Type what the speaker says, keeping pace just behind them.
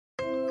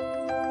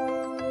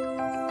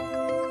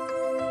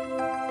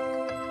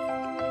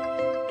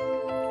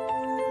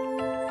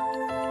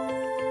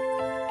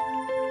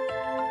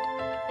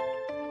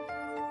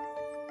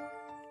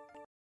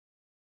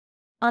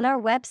On our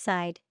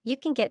website, you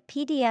can get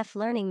PDF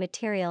learning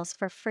materials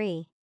for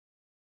free.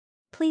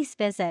 Please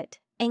visit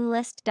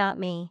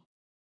englist.me.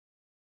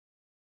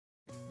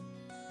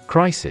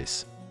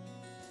 Crisis.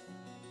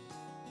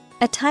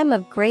 A time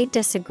of great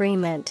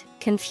disagreement,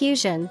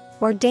 confusion,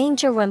 or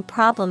danger when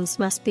problems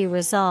must be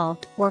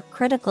resolved or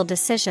critical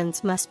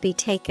decisions must be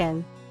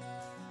taken.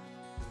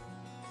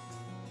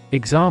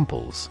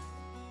 Examples: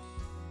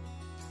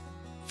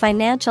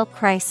 Financial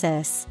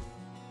crisis,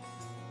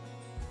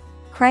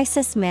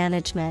 crisis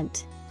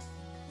management.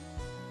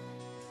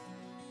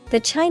 The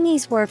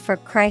Chinese word for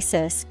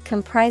crisis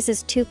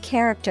comprises two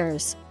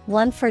characters,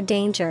 one for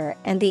danger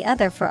and the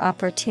other for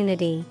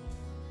opportunity.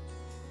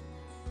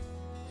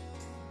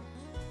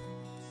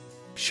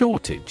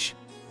 Shortage.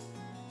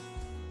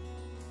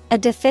 A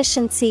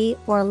deficiency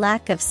or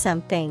lack of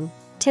something,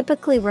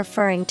 typically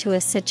referring to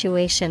a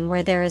situation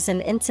where there is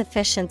an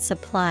insufficient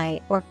supply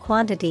or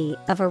quantity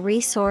of a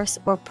resource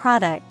or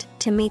product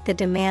to meet the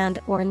demand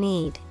or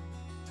need.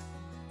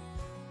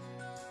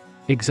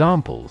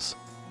 Examples: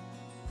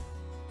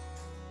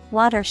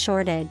 Water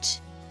shortage,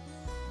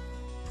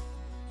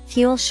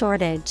 fuel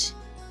shortage.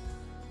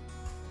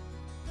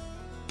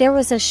 There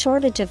was a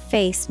shortage of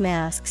face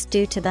masks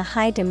due to the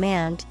high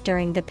demand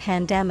during the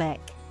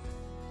pandemic.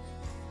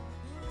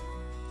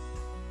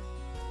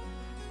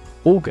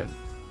 Organ.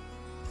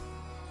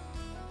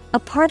 A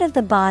part of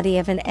the body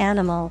of an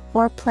animal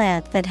or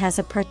plant that has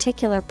a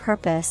particular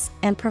purpose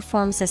and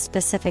performs a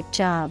specific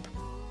job.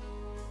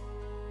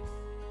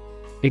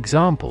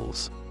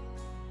 Examples: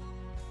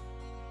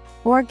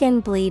 Organ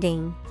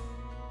bleeding,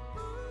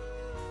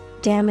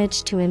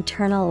 damage to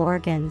internal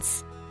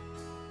organs.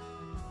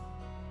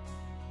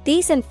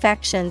 These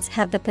infections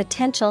have the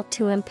potential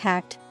to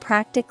impact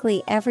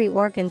practically every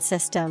organ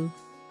system.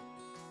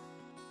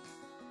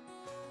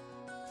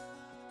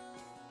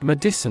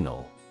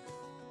 Medicinal.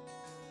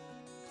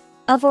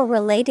 Of or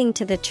relating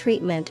to the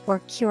treatment or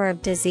cure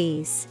of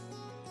disease.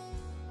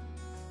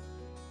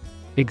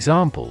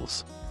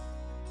 Examples: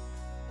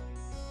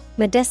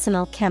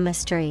 Medicinal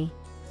chemistry,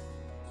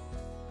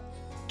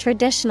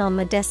 traditional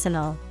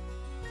medicinal.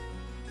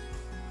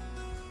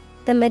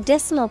 The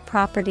medicinal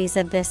properties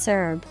of this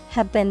herb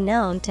have been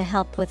known to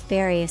help with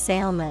various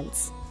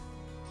ailments.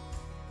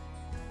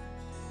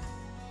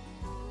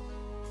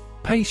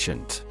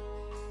 Patient.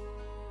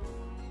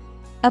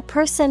 A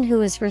person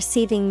who is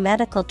receiving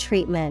medical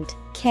treatment,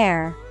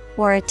 care,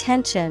 or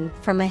attention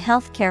from a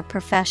healthcare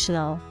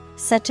professional,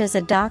 such as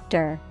a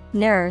doctor,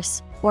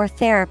 nurse, or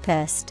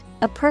therapist,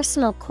 a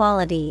personal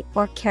quality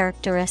or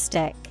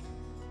characteristic.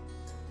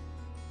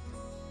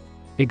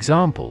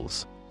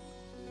 Examples: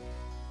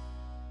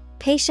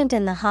 Patient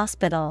in the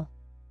hospital,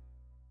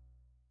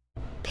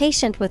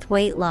 patient with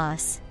weight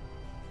loss.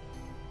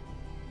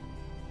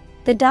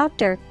 The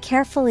doctor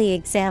carefully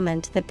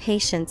examined the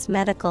patient's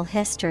medical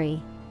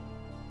history.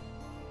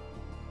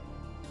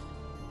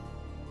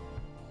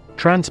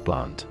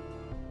 Transplant.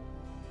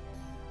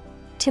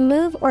 To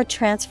move or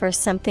transfer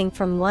something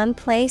from one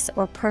place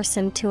or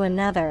person to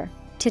another,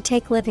 to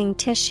take living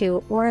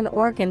tissue or an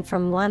organ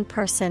from one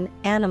person,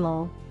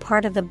 animal,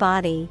 part of the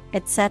body,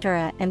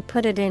 etc., and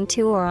put it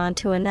into or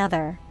onto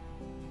another.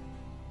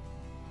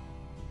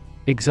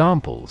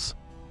 Examples: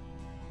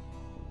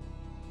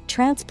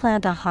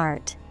 Transplant a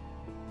heart.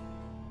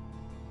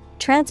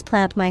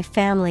 Transplant my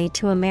family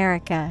to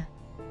America.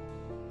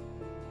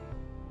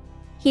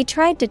 He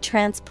tried to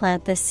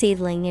transplant the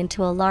seedling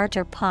into a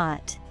larger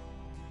pot.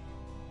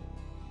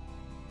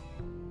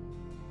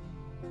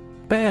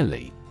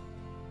 Barely.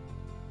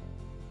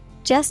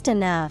 Just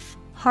enough,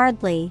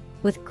 hardly,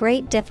 with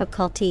great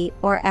difficulty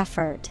or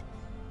effort.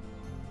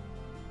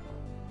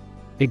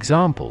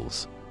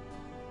 Examples: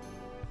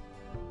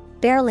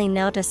 Barely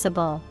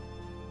noticeable,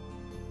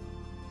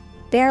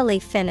 barely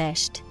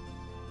finished.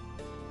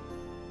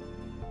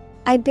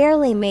 I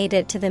barely made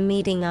it to the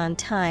meeting on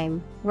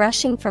time,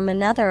 rushing from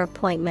another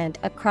appointment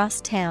across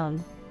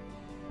town.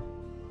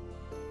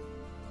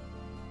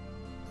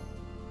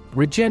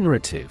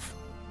 Regenerative.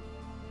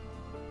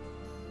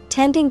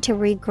 Tending to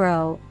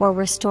regrow or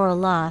restore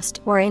lost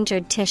or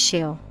injured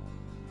tissue.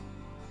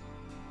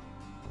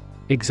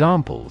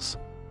 Examples: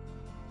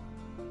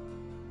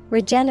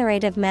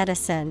 Regenerative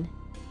medicine,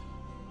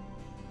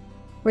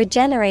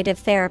 regenerative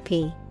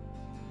therapy.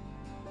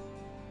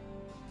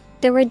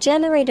 The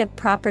regenerative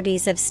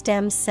properties of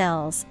stem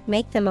cells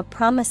make them a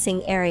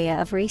promising area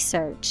of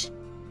research.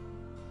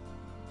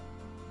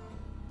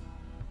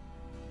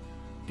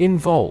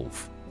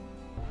 Involve.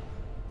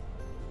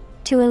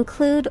 To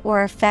include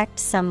or affect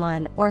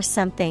someone or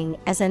something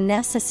as a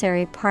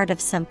necessary part of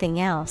something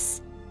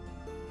else.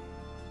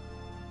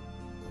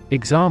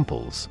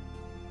 Examples: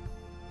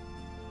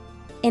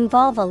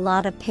 Involve a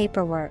lot of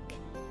paperwork.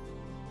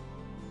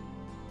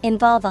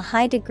 Involve a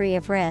high degree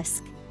of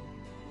risk.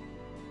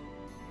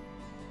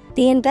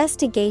 The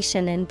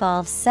investigation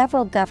involves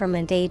several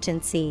government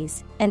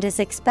agencies and is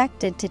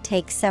expected to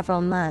take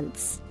several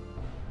months.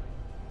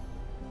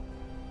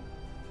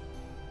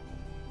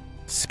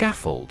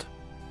 Scaffold.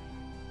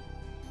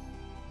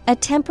 A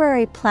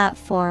temporary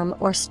platform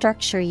or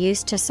structure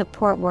used to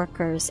support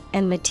workers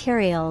and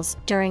materials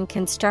during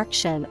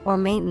construction or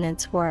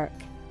maintenance work.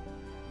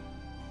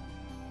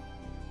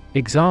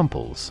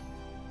 Examples: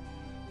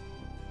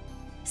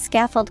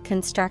 Scaffold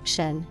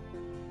construction.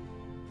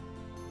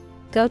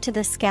 Go to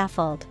the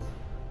scaffold.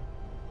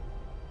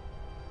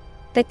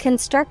 The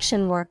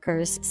construction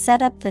workers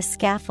set up the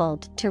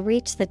scaffold to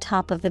reach the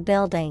top of the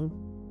building.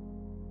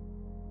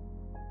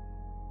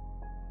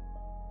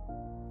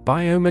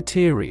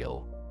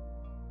 Biomaterial.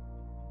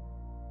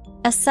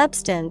 A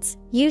substance,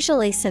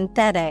 usually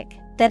synthetic,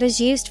 that is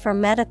used for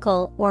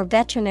medical or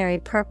veterinary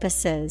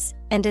purposes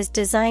and is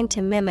designed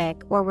to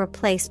mimic or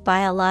replace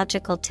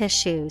biological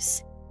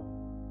tissues.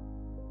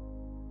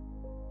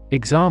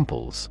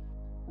 Examples: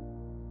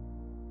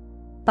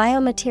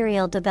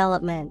 Biomaterial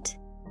development.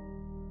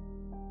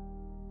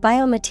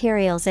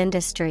 Biomaterials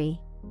industry.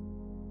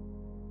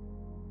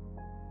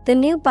 The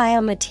new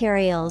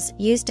biomaterials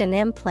used in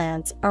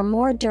implants are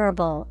more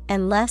durable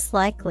and less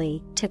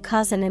likely to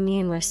cause an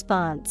immune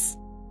response.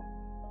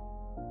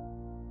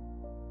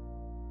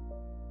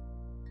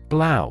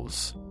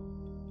 Blouse.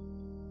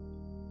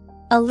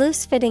 A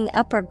loose-fitting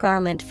upper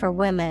garment for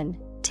women,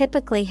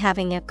 typically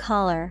having a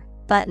collar,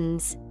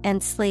 buttons,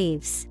 and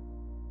sleeves.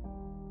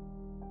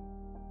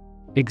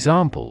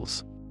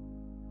 Examples: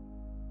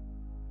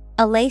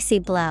 A lacy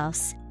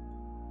blouse.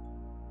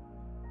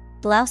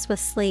 Blouse with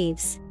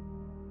sleeves.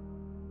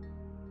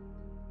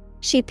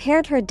 She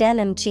paired her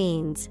denim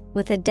jeans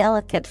with a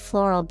delicate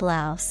floral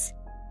blouse.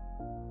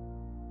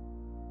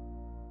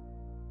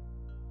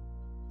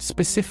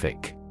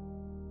 Specific.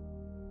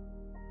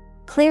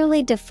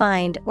 Clearly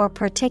defined or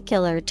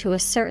particular to a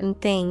certain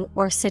thing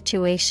or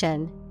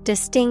situation,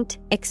 distinct,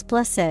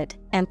 explicit,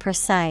 and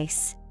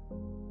precise.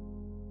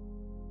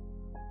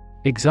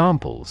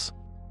 Examples: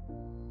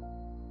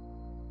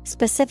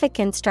 Specific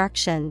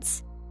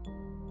instructions.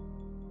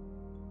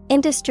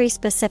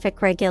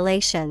 Industry-specific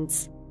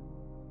regulations.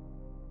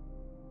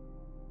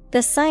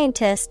 The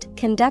scientist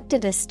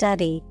conducted a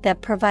study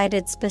that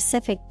provided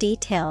specific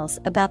details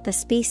about the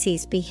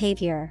species'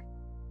 behavior.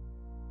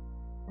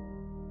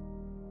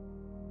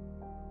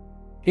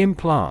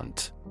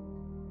 Implant.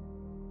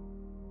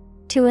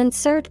 To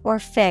insert or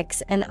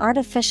fix an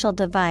artificial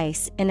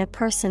device in a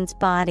person's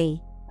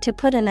body, to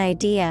put an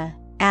idea,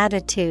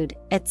 attitude,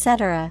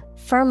 etc.,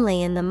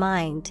 firmly in the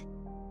mind.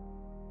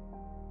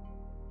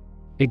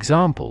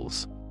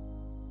 Examples: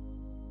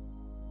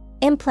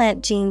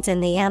 Implant genes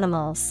in the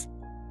animals.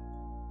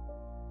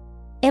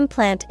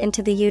 Implant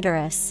into the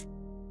uterus.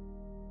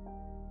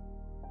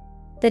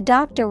 The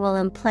doctor will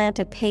implant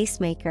a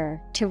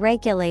pacemaker to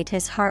regulate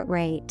his heart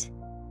rate.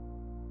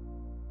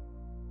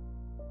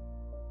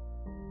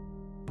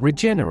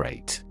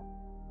 Regenerate.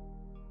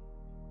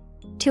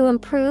 To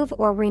improve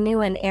or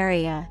renew an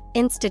area,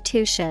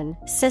 institution,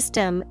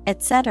 system,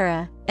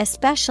 etc.,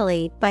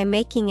 especially by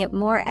making it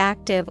more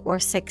active or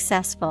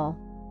successful.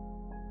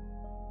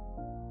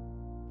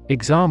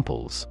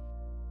 Examples: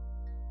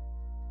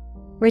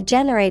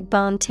 Regenerate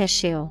bone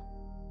tissue.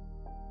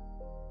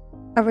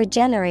 A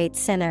regenerate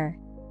sinner.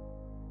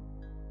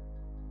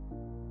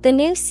 The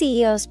new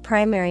CEO's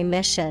primary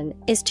mission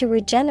is to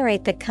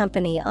regenerate the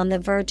company on the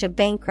verge of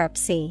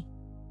bankruptcy.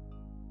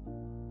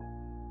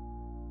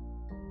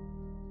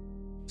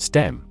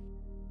 Stem.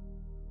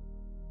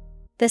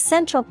 The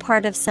central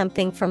part of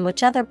something from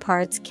which other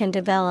parts can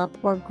develop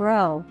or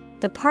grow,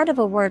 the part of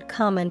a word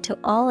common to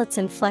all its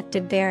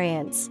inflected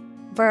variants.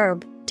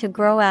 Verb, to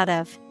grow out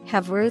of,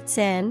 have roots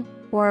in,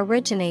 or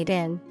originate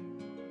in.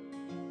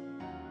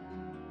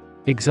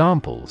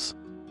 Examples: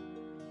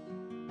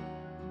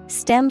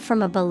 Stem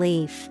from a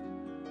belief.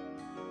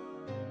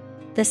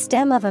 The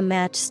stem of a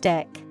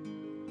matchstick.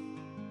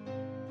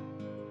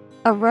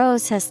 A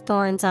rose has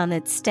thorns on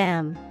its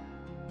stem.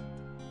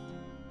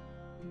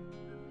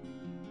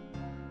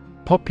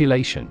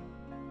 Population.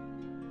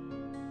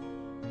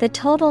 The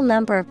total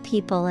number of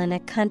people in a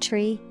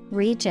country,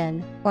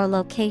 region, or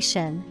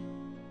location.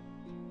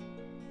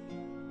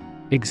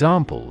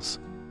 Examples: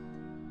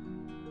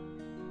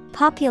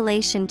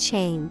 Population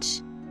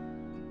change.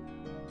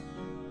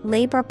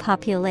 Labor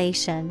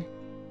population.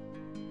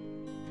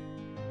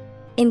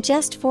 In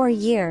just 4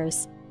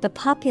 years, the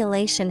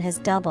population has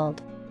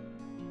doubled.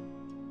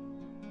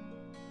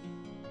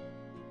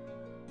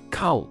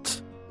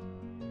 Cult.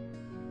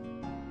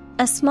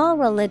 A small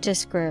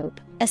religious group,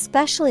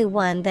 especially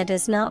one that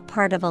is not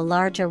part of a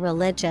larger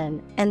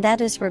religion and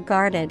that is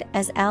regarded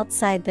as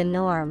outside the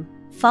norm,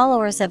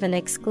 followers of an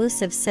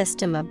exclusive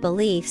system of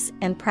beliefs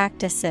and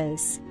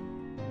practices.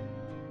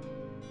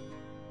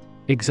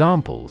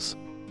 Examples: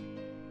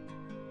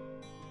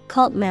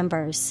 Cult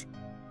members.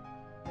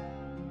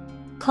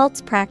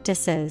 Cult's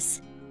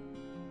practices.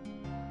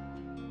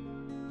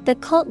 The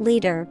cult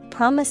leader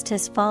promised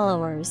his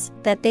followers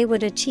that they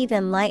would achieve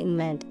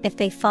enlightenment if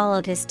they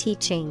followed his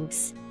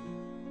teachings.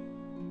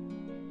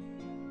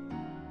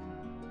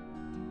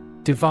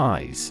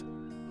 Devise.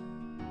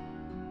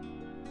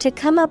 To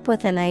come up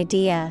with an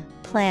idea,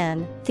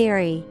 plan,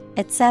 theory,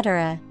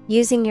 etc.,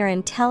 using your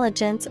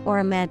intelligence or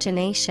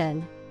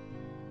imagination.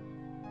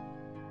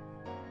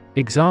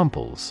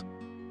 Examples: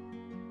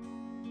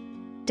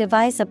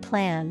 Devise a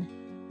plan.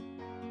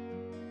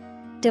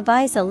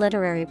 Devise a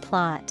literary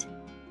plot.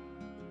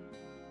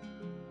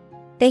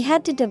 They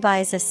had to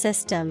devise a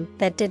system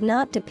that did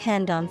not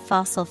depend on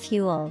fossil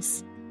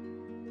fuels.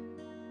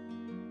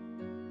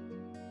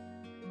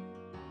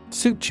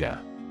 Suture.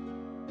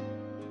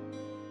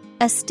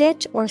 A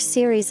stitch or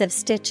series of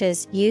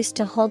stitches used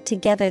to hold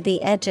together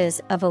the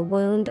edges of a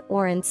wound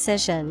or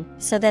incision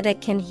so that it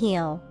can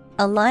heal.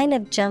 A line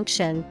of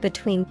junction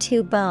between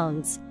two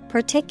bones,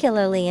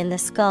 particularly in the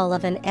skull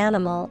of an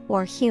animal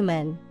or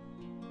human.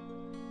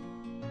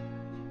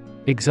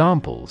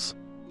 Examples: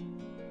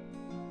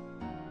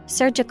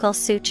 Surgical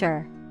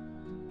suture.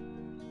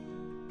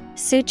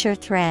 Suture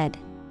thread.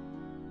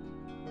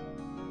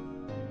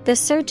 The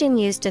surgeon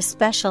used a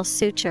special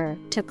suture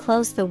to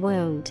close the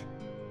wound.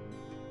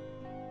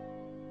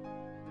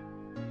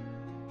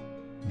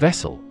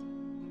 Vessel.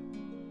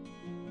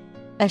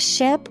 A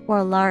ship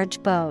or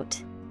large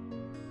boat.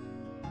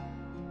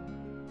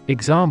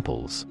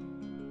 Examples: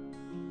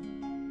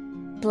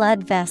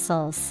 Blood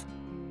vessels.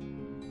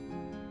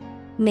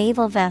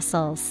 Naval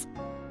vessels.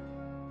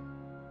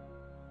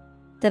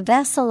 The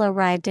vessel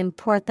arrived in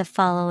port the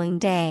following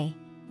day.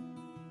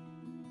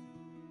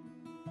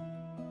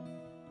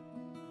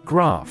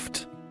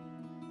 Graft.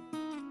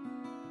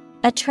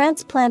 A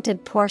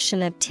transplanted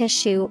portion of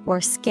tissue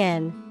or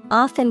skin,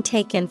 often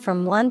taken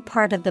from one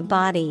part of the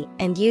body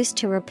and used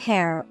to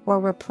repair or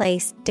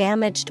replace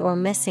damaged or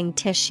missing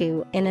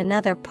tissue in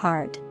another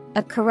part.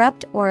 A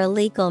corrupt or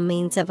illegal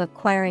means of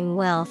acquiring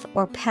wealth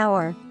or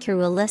power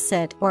through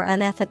illicit or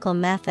unethical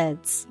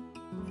methods.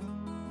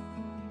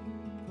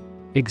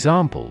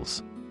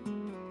 Examples: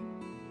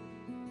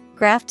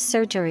 Graft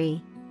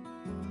surgery.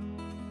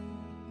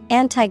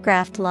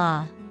 Anti-graft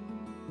law.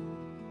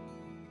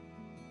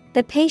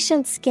 The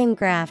patient's skin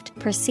graft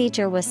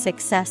procedure was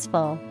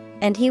successful,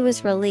 and he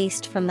was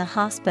released from the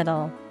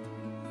hospital.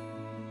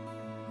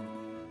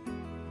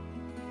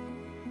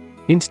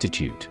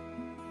 Institute.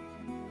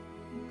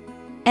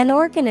 An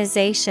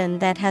organization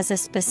that has a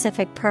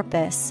specific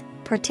purpose,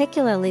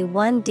 particularly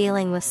one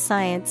dealing with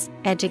science,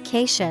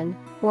 education,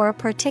 or a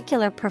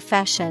particular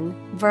profession.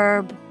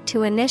 Verb,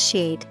 to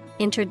initiate,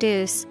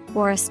 introduce,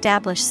 or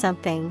establish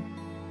something.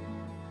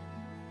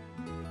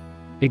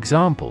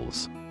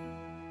 Examples: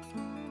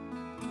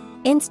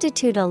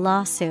 Institute a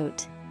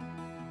lawsuit.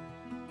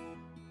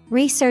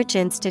 Research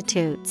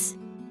institutes.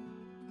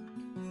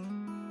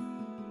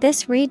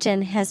 This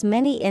region has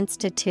many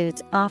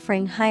institutes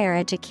offering higher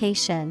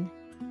education.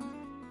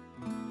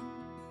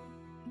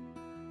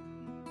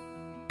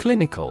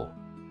 Clinical.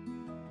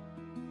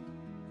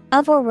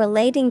 Of or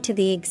relating to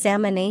the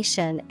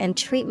examination and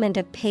treatment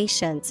of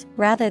patients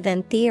rather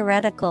than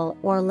theoretical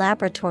or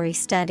laboratory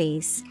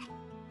studies.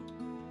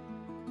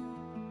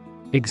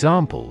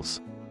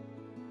 Examples: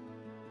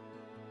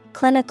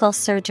 Clinical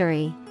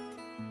surgery.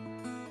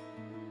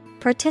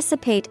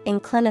 Participate in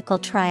clinical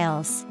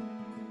trials.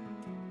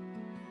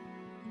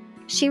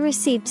 She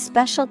received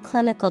special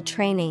clinical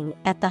training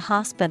at the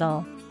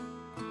hospital.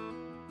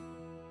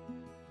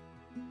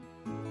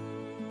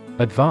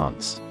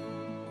 Advance.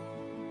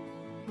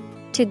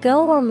 To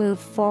go or move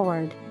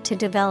forward, to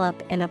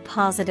develop in a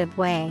positive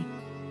way.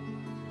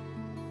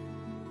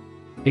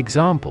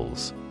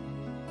 Examples: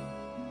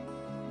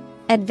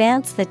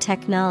 Advance the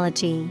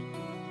technology.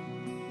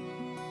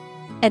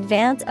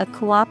 Advance a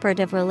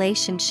cooperative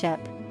relationship.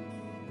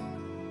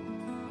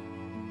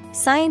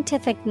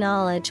 Scientific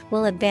knowledge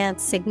will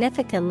advance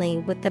significantly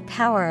with the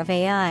power of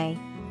AI.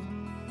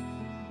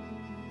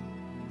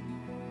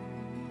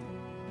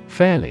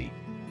 Fairly.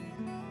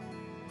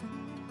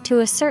 To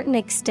a certain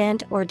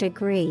extent or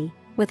degree,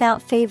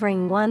 without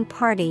favoring one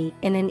party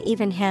in an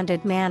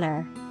even-handed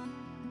manner.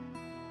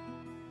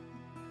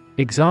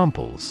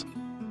 Examples: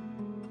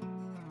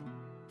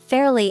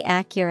 Fairly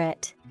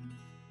accurate.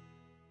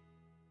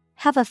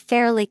 Have a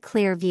fairly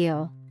clear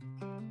view.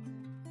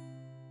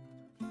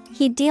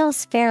 He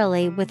deals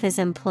fairly with his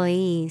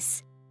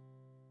employees.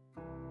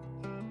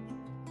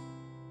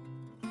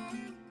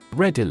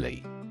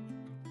 Readily.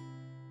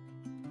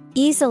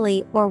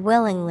 Easily or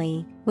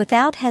willingly,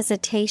 without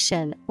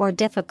hesitation or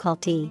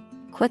difficulty,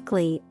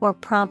 quickly or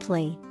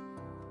promptly.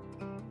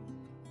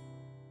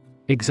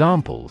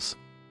 Examples: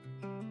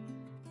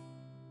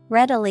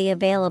 Readily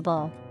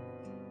available.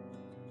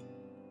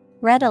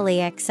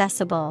 Readily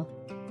accessible.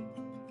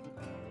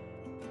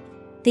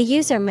 The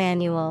user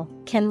manual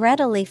can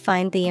readily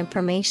find the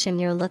information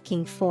you're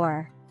looking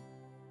for.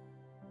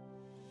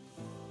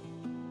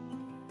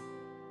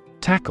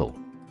 Tackle.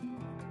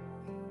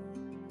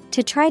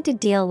 To try to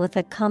deal with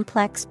a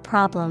complex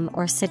problem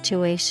or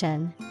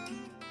situation.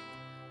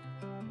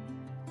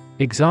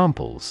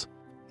 Examples: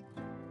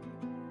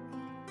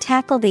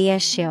 Tackle the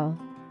issue.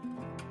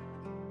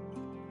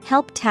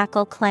 Help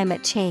tackle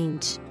climate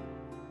change.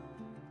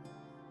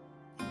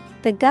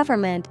 The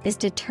government is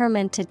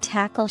determined to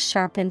tackle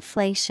sharp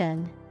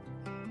inflation.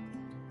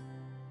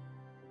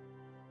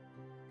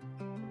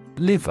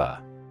 Liver.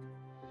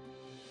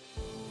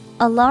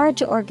 A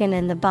large organ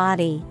in the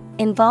body,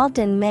 involved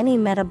in many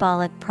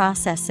metabolic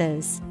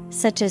processes,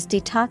 such as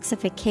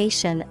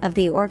detoxification of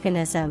the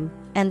organism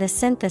and the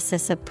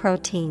synthesis of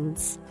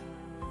proteins.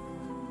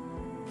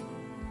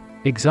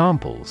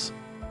 Examples: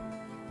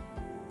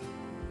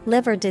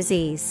 Liver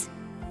disease,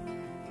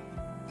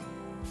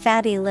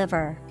 fatty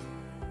liver.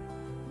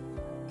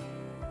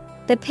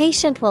 The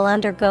patient will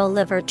undergo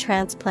liver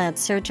transplant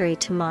surgery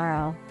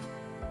tomorrow.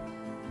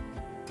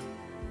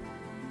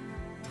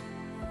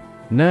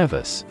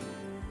 Nervous.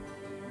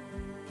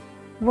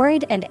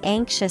 Worried and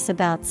anxious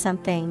about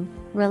something,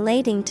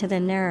 relating to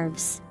the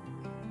nerves.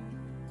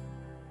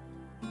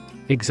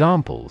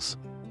 Examples: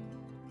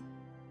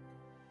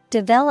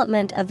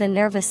 Development of the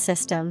nervous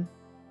system.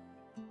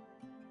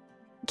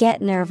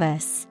 Get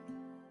nervous.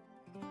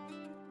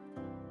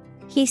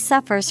 He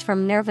suffers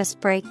from nervous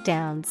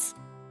breakdowns.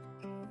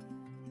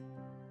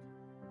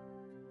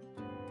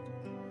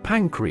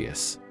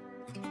 Pancreas.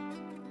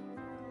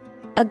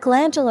 A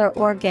glandular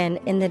organ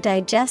in the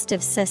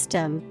digestive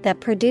system that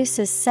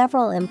produces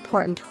several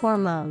important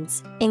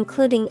hormones,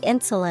 including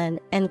insulin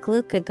and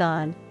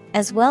glucagon,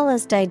 as well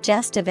as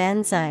digestive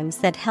enzymes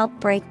that help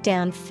break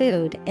down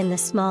food in the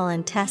small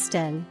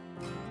intestine.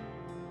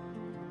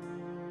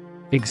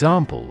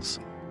 Examples: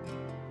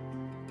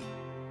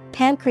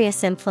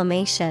 Pancreas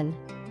inflammation,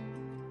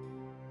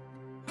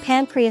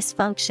 pancreas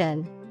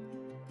function.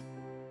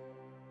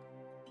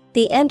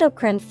 The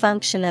endocrine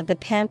function of the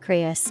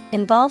pancreas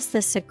involves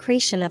the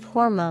secretion of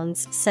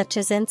hormones such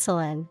as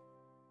insulin.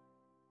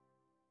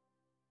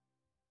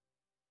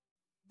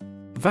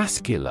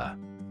 Vascular.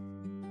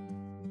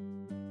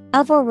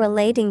 Of or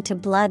relating to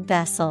blood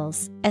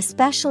vessels,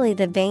 especially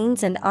the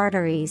veins and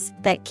arteries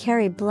that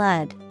carry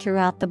blood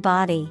throughout the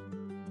body.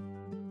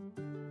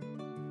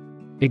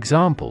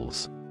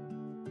 Examples: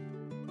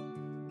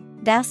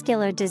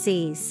 Vascular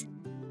disease,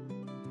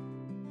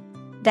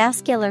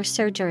 vascular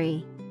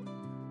surgery.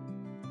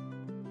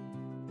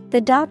 The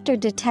doctor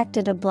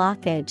detected a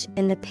blockage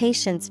in the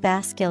patient's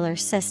vascular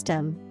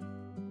system.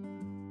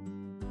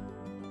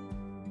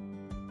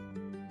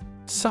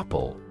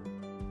 Supple.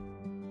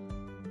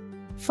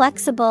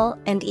 Flexible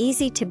and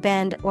easy to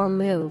bend or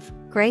move,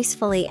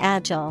 gracefully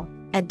agile,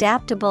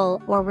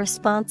 adaptable or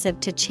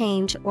responsive to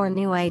change or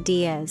new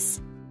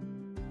ideas.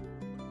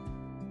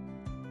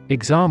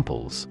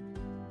 Examples: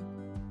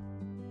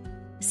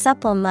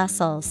 Supple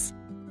muscles,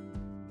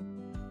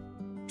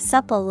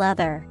 supple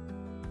leather.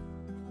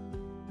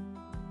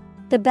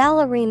 The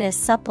ballerina's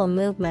supple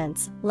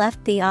movements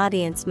left the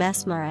audience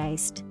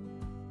mesmerized.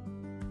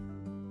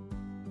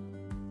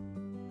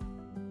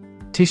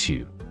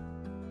 Tissue.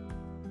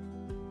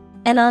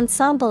 An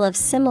ensemble of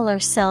similar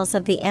cells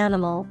of the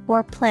animal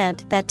or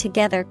plant that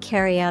together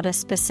carry out a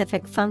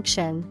specific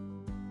function.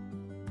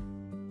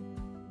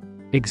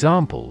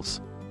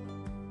 Examples: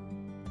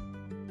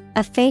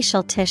 A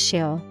facial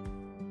tissue,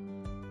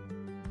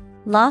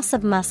 loss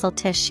of muscle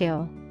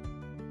tissue.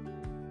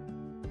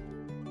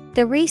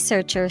 The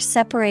researcher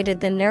separated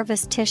the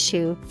nervous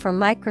tissue for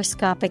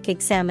microscopic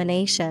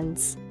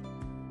examinations.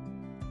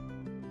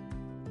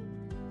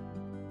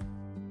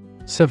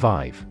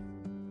 Survive.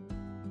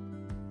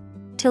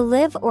 To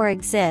live or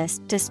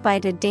exist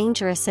despite a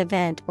dangerous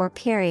event or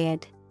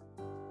period.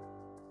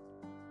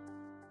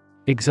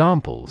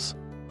 Examples: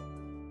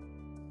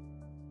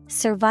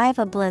 Survive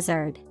a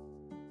blizzard,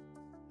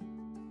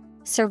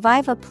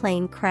 survive a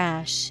plane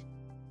crash.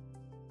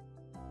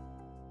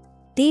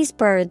 These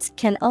birds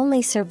can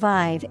only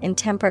survive in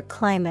temperate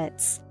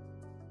climates.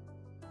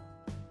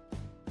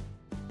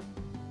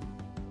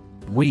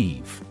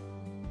 Weave.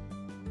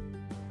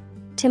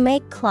 To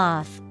make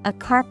cloth, a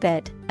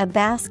carpet, a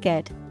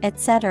basket,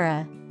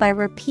 etc., by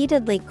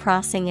repeatedly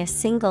crossing a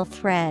single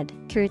thread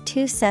through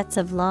two sets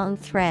of long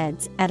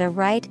threads at a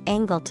right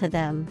angle to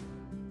them.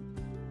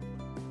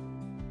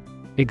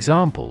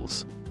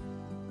 Examples: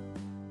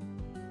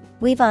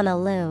 Weave on a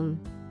loom,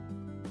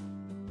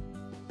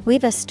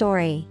 weave a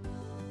story.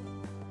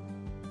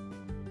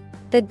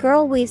 The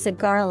girl weaves a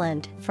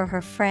garland for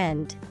her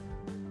friend.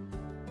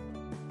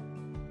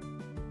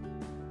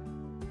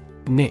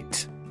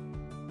 Knit.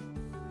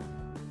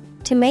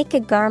 To make a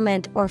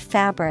garment or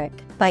fabric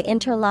by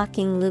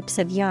interlocking loops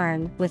of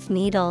yarn with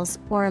needles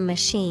or a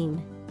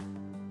machine.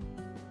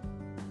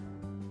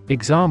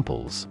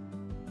 Examples: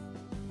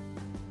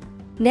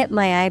 Knit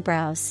my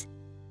eyebrows,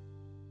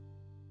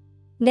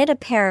 knit a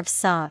pair of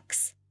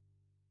socks.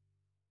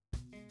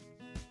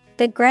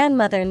 The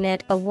grandmother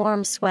knit a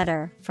warm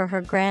sweater for her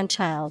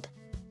grandchild.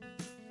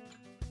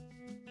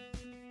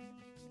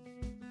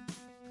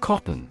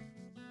 Cotton.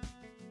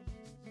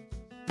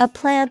 A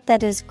plant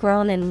that is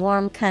grown in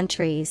warm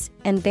countries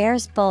and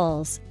bears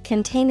bolls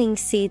containing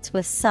seeds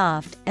with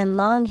soft and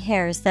long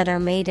hairs that are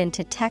made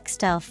into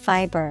textile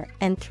fiber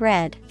and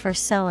thread for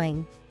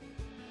sewing.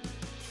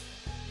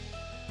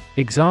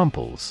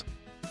 Examples: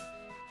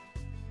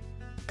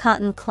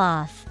 Cotton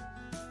cloth,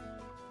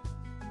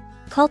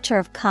 culture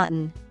of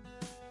cotton.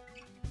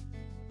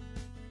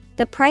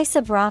 The price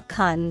of raw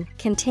cotton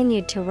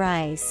continued to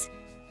rise.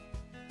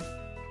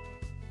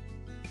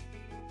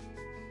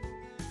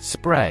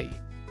 Spray.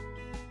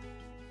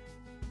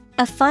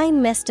 A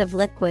fine mist of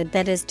liquid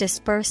that is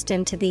dispersed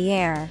into the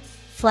air.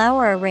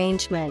 Flower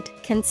arrangement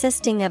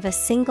consisting of a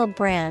single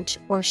branch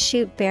or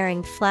shoot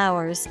bearing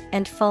flowers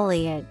and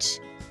foliage.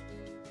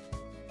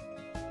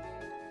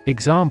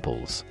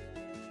 Examples: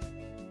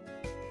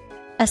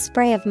 a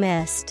spray of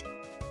mist,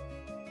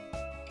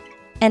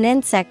 an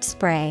insect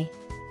spray.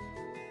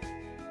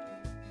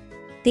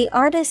 The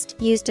artist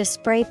used a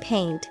spray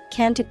paint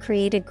can to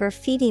create a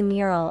graffiti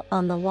mural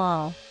on the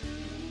wall.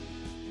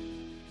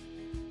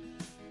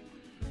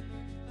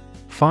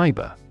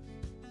 Fiber.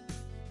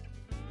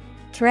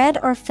 Thread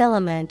or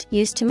filament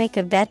used to make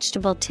a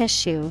vegetable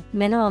tissue,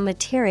 mineral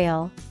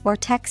material, or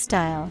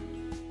textile.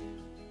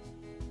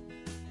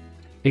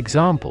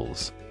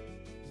 Examples: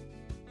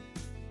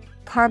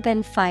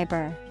 carbon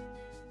fiber,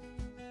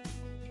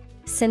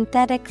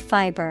 synthetic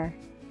fiber.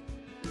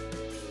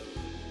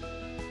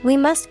 We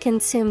must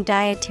consume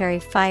dietary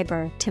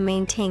fiber to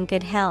maintain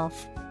good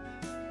health.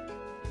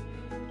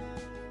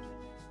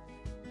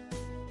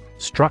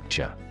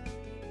 Structure.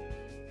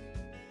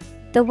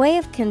 The way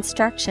of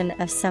construction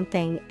of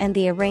something and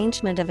the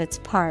arrangement of its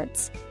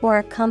parts, or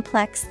a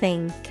complex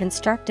thing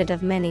constructed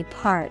of many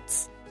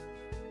parts.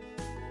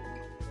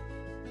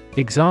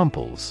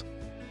 Examples: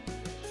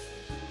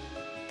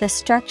 the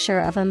structure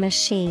of a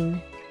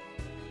machine,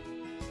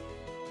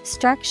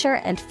 structure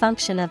and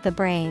function of the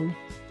brain.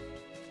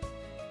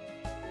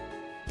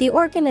 The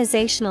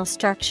organizational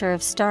structure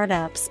of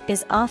startups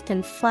is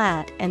often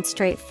flat and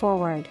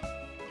straightforward.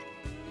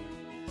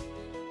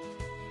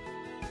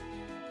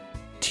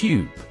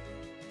 Tube.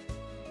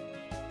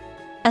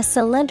 A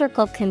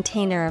cylindrical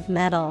container of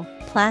metal,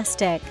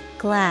 plastic,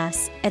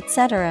 glass,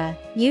 etc.,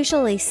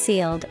 usually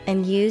sealed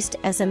and used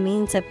as a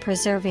means of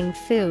preserving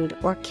food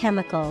or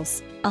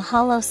chemicals, a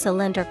hollow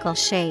cylindrical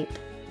shape.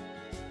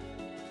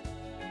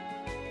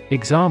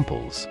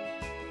 Examples: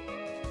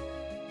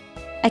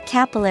 a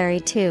capillary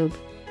tube,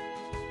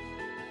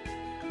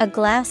 a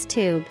glass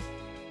tube.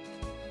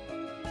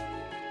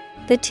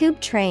 The tube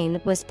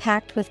train was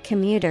packed with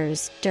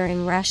commuters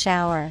during rush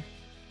hour.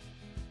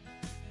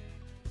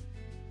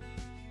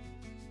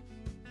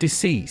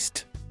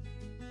 Deceased.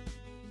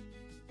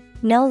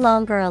 No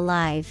longer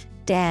alive,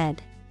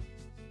 dead.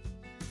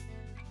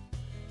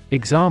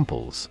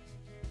 Examples: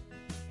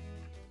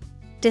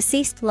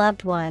 deceased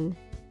loved one,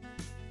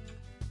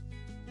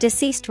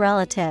 deceased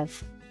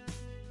relative.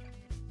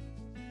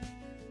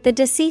 The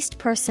deceased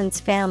person's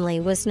family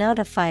was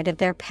notified of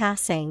their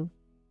passing.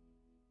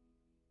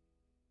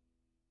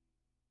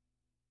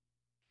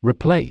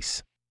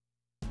 Replace.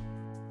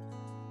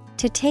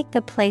 To take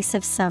the place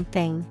of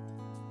something.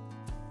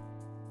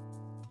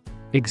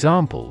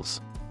 Examples: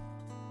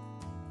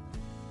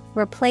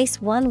 replace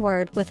one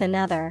word with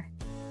another.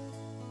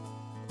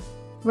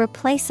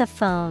 Replace a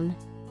phone.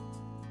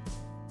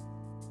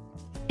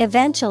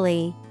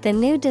 Eventually, the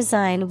new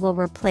design will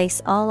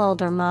replace all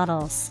older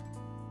models.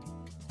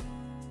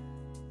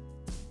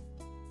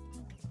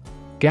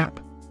 Gap.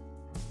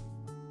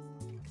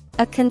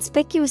 A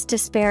conspicuous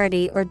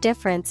disparity or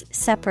difference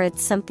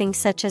separates something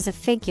such as a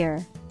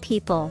figure,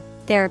 people,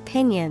 their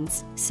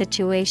opinions,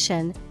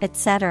 situation,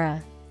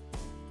 etc.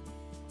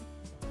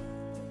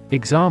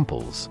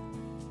 Examples: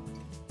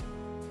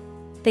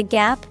 the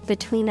gap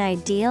between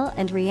ideal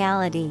and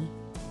reality.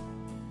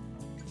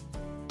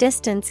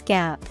 Distance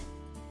gap.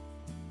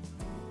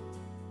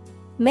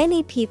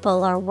 Many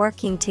people are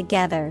working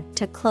together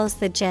to close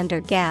the gender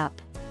gap.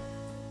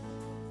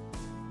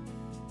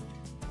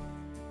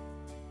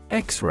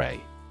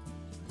 X-ray.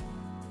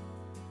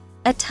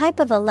 A type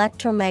of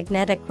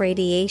electromagnetic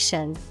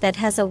radiation that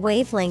has a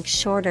wavelength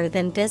shorter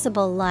than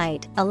visible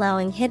light,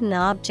 allowing hidden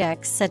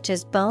objects such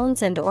as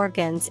bones and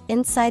organs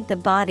inside the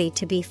body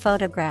to be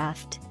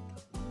photographed.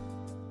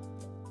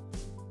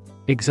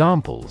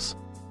 Examples: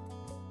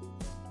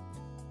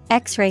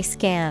 X-ray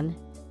scan.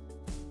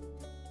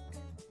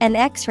 An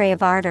X-ray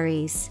of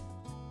arteries.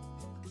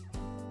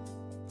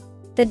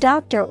 The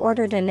doctor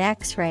ordered an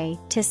X-ray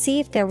to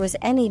see if there was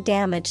any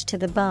damage to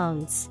the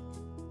bones.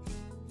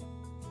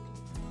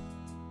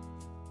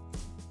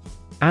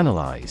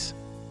 Analyze.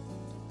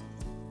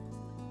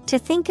 To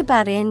think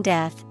about in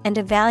depth and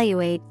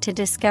evaluate to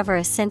discover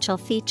essential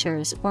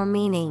features or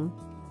meaning.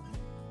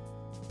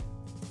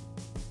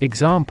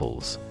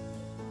 Examples: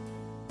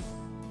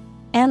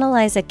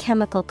 analyze a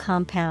chemical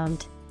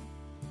compound.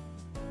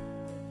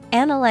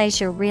 Analyze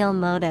your real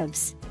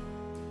motives.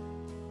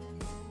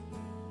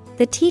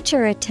 The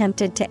teacher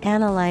attempted to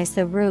analyze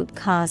the root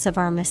cause of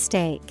our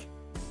mistake.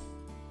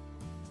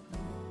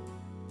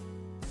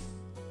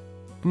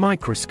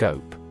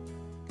 Microscope.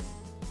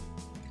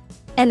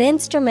 An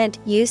instrument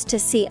used to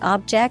see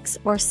objects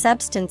or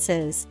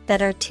substances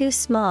that are too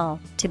small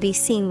to be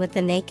seen with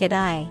the naked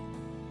eye.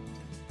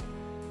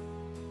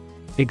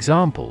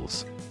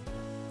 Examples: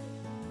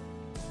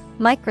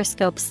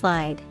 microscope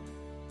slide.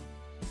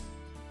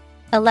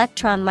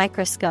 Electron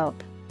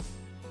microscope.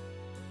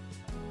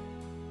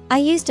 I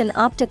used an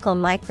optical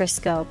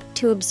microscope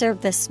to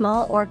observe the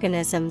small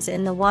organisms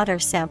in the water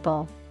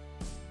sample.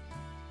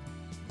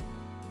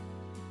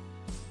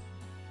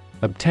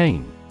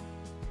 Obtain.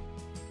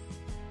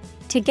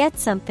 To get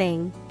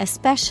something,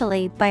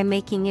 especially by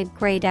making a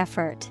great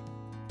effort.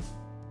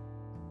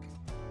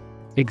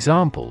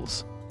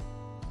 Examples: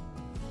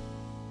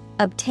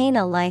 Obtain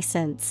a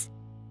license.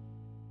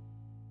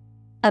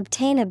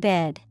 Obtain a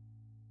bid.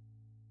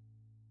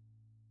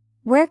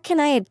 Where can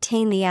I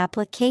obtain the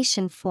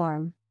application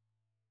form?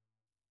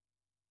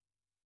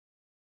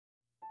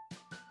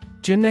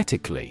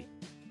 Genetically.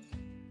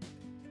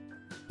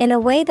 In a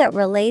way that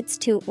relates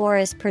to or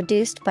is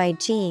produced by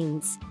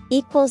genes,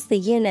 equals the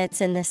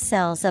units in the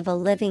cells of a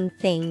living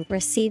thing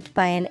received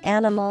by an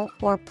animal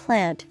or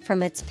plant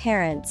from its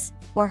parents,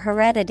 or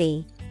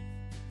heredity.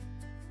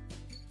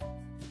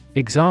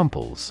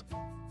 Examples: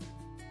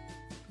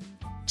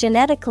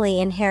 Genetically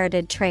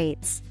inherited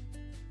traits.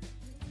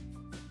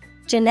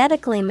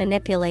 Genetically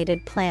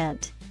manipulated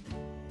plant.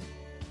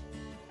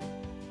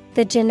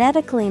 The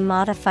genetically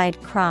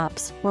modified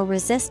crops were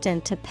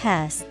resistant to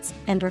pests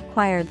and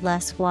required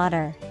less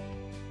water.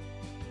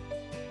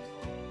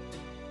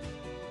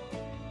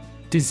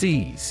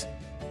 Disease.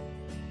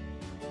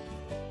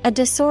 A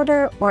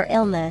disorder or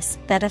illness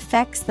that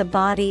affects the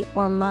body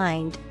or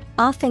mind,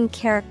 often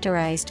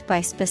characterized by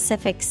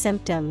specific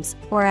symptoms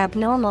or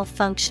abnormal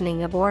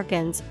functioning of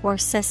organs or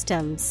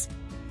systems.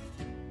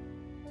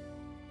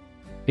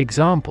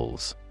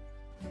 Examples: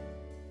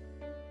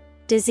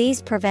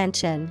 Disease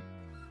prevention.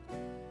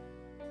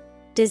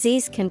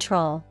 Disease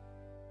control.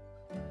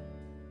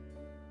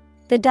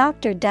 The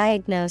doctor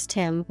diagnosed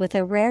him with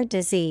a rare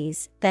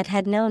disease that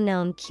had no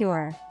known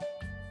cure.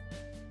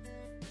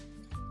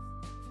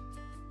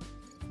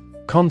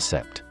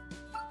 Concept.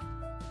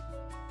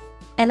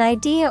 An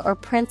idea or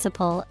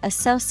principle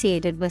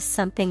associated with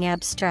something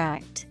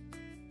abstract.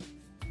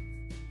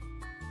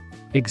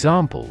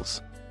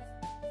 Examples: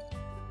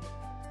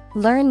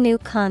 Learn new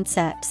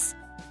concepts.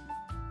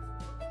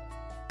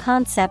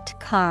 Concept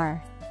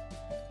car.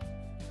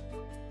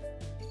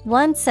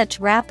 One such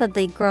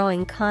rapidly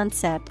growing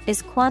concept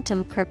is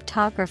quantum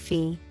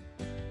cryptography.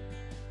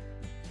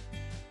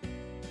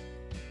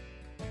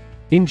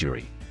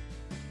 Injury.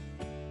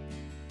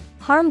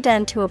 Harm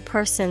done to a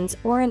person's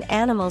or an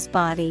animal's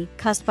body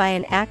caused by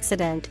an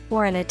accident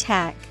or an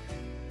attack.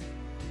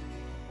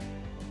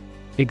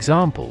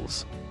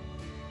 Examples: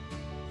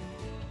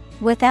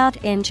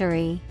 Without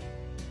injury.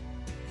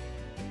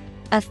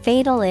 A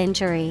fatal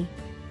injury.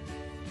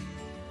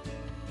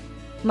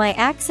 My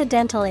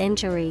accidental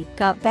injury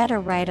got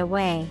better right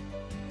away.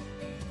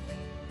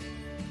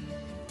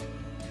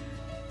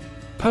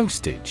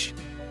 Postage.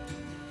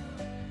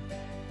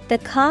 The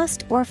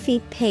cost or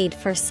fee paid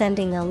for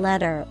sending a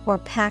letter or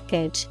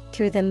package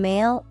through the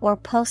mail or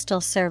postal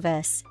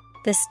service.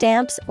 The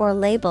stamps or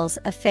labels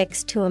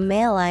affixed to a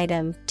mail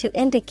item to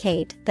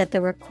indicate that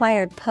the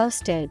required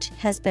postage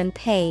has been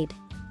paid.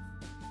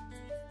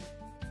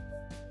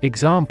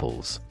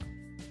 Examples: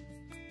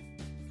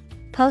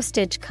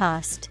 Postage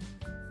cost.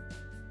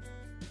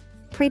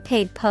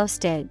 Prepaid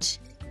postage.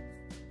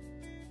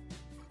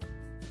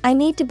 I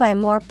need to buy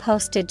more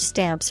postage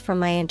stamps for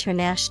my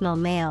international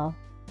mail.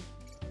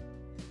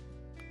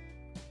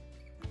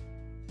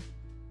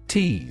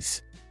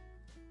 Tease.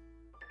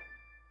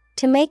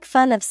 To make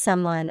fun of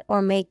someone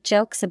or make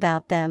jokes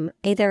about them,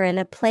 either in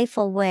a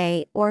playful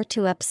way or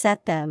to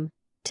upset them.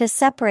 To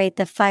separate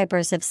the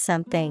fibers of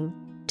something.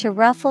 To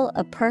ruffle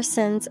a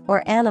person's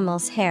or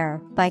animal's hair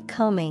by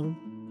combing.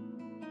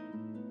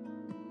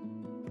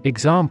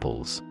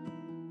 Examples: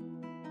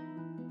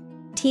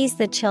 Tease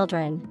the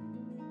children.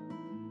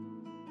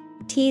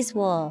 Tease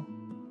wool.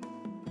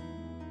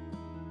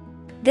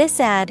 This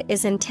ad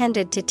is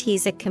intended to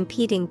tease a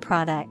competing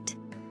product.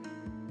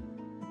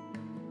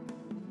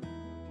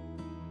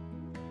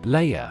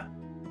 Layer.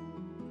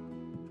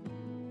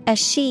 A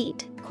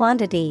sheet,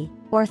 quantity,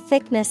 or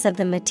thickness of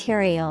the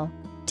material,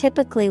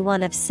 typically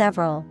one of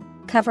several,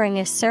 covering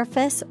a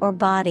surface or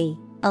body,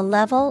 a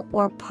level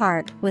or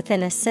part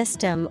within a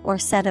system or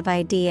set of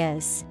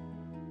ideas.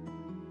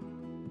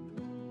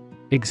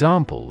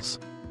 Examples: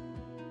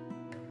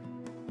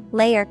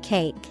 Layer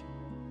cake.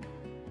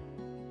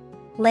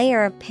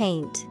 Layer of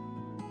paint.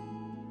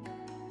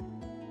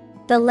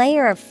 The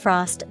layer of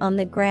frost on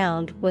the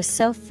ground was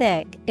so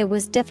thick it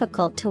was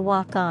difficult to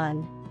walk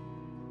on.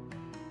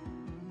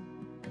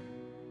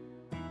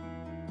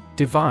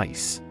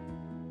 Device.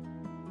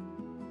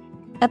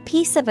 A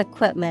piece of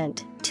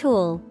equipment,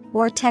 tool,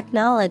 or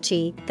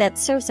technology that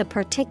serves a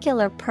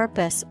particular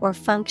purpose or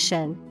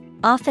function,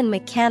 often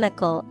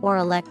mechanical or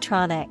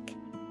electronic.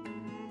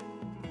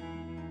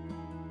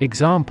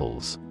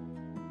 Examples: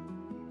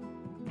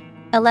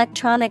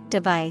 Electronic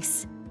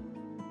device.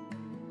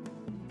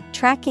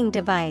 Tracking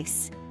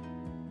device.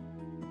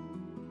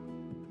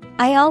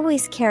 I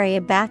always carry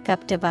a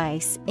backup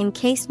device in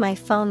case my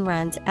phone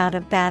runs out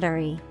of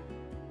battery.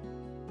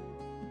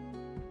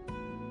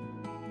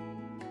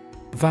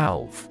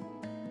 Valve.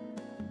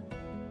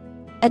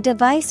 A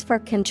device for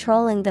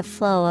controlling the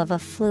flow of a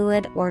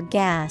fluid or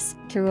gas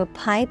through a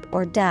pipe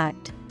or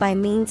duct by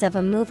means of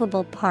a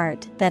movable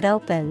part that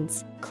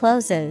opens,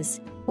 closes,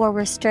 or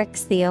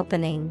restricts the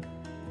opening.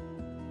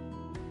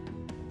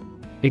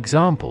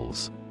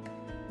 Examples: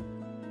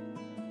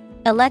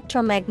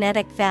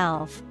 electromagnetic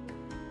valve,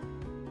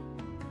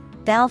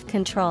 valve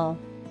control.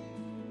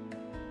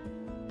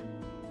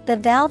 The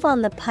valve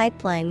on the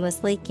pipeline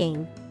was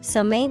leaking,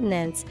 so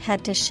maintenance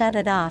had to shut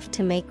it off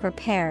to make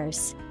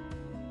repairs.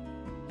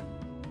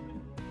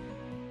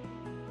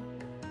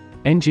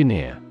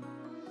 Engineer.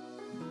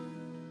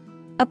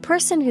 A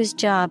person whose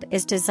job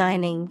is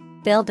designing,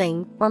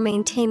 building, or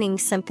maintaining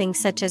something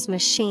such as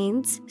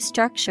machines,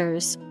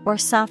 structures, or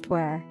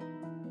software.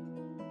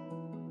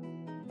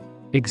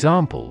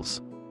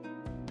 Examples: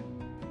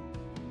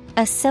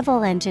 a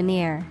civil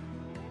engineer,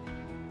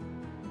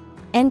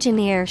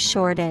 engineer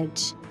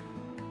shortage.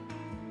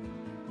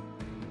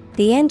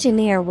 The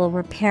engineer will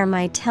repair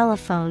my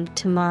telephone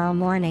tomorrow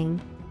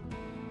morning.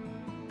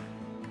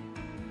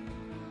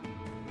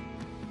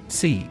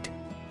 Seed.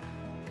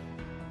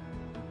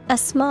 A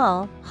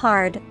small,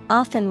 hard,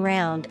 often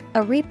round,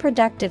 a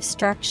reproductive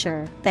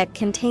structure that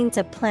contains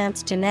a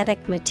plant's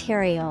genetic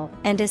material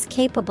and is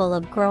capable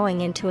of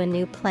growing into a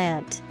new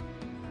plant.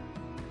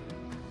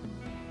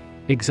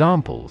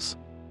 Examples: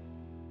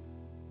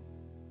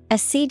 a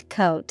seed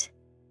coat,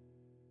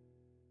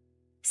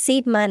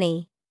 seed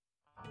money.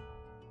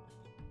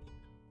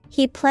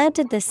 He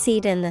planted the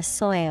seed in the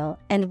soil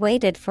and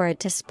waited for it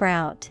to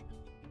sprout.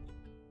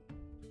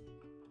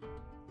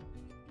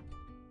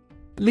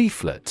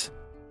 Leaflet.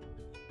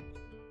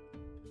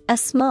 A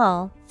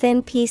small,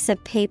 thin piece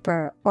of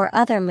paper or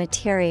other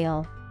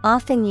material,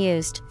 often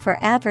used for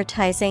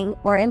advertising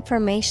or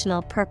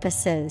informational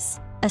purposes,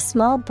 a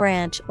small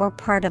branch or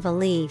part of a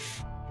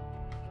leaf.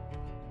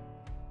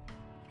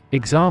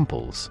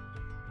 Examples: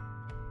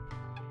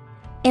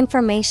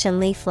 information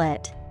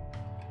leaflet,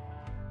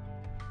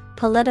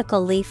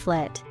 political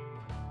leaflet.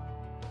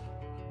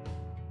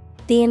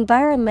 The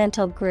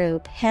environmental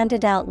group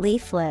handed out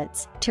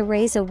leaflets to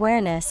raise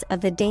awareness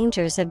of the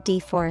dangers of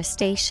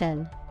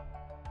deforestation.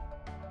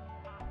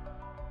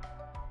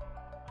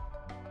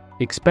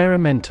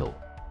 Experimental.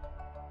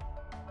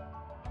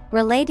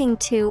 Relating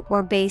to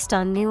or based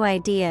on new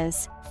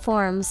ideas,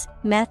 forms,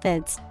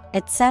 methods,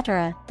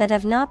 etc. that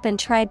have not been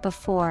tried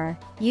before,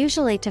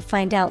 usually to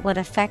find out what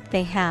effect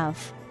they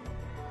have.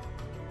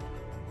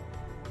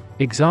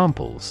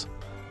 Examples: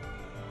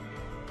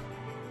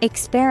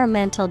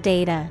 experimental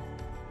data,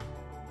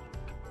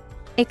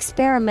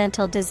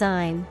 experimental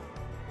design.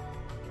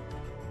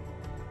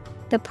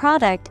 The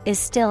product is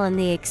still in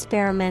the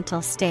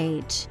experimental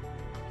stage.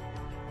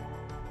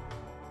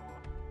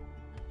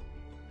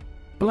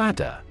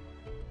 Bladder.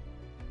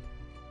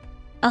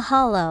 A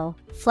hollow,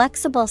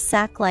 flexible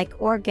sac-like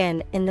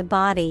organ in the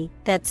body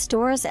that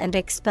stores and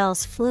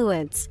expels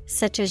fluids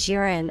such as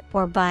urine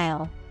or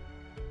bile.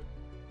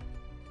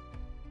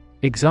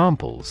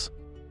 Examples: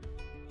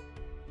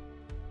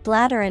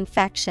 bladder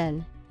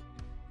infection,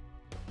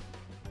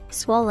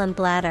 swollen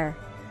bladder.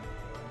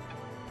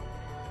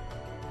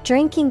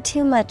 Drinking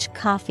too much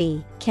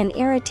coffee can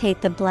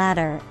irritate the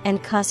bladder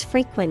and cause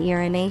frequent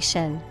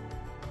urination.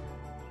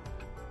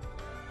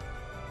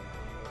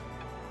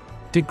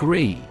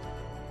 Degree.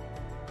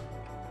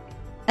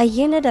 A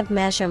unit of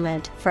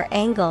measurement for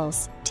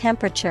angles,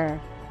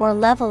 temperature, or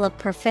level of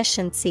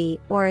proficiency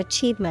or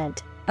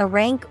achievement, a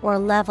rank or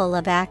level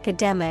of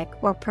academic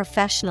or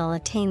professional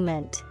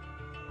attainment.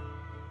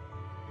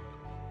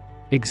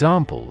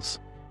 Examples: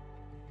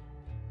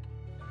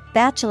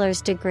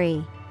 bachelor's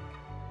degree,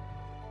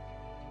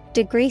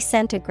 degree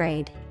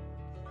centigrade.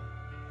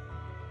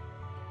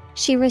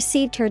 She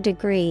received her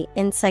degree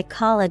in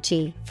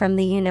psychology from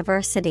the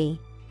university.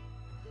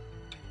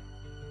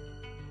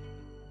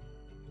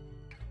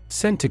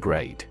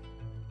 Centigrade.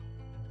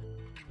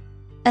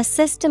 A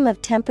system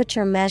of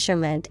temperature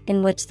measurement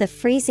in which the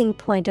freezing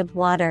point of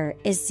water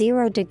is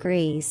 0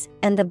 degrees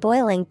and the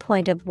boiling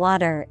point of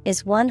water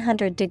is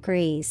 100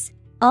 degrees,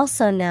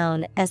 also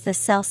known as the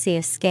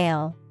Celsius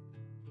scale.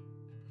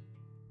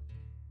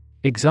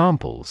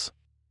 Examples: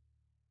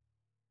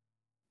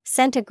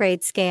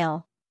 centigrade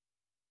scale,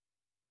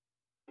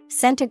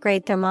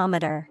 centigrade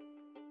thermometer.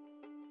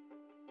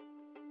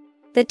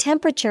 The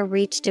temperature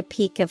reached a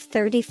peak of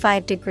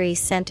 35 degrees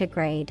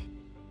centigrade.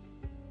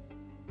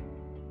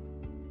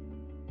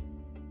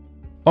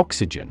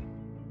 Oxygen.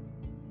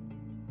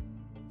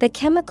 The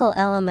chemical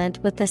element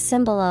with the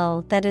symbol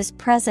O that is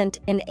present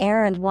in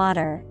air and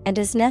water and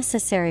is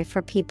necessary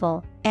for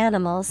people,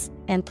 animals,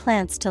 and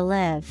plants to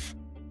live.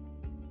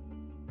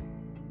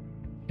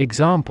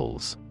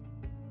 Examples: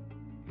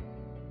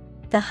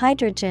 the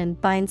hydrogen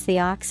binds the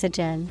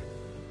oxygen.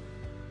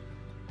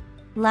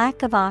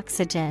 Lack of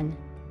oxygen.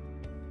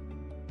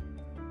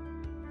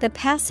 The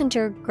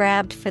passenger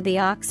grabbed for the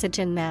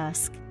oxygen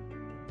mask.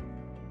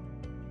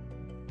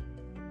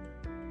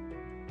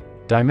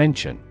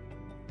 Dimension.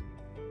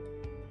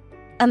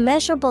 A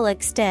measurable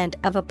extent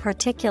of a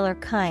particular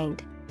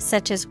kind,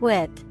 such as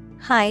width,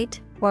 height,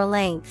 or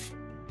length.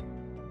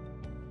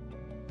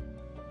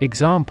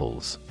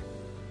 Examples: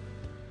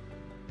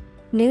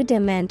 new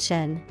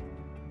dimension.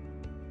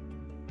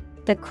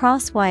 The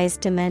crosswise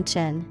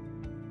dimension.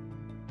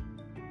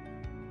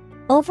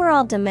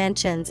 Overall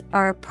dimensions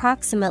are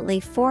approximately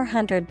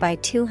 400 by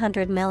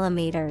 200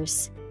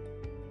 millimeters.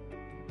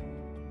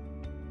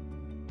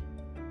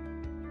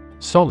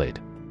 Solid.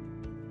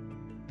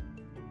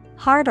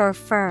 Hard or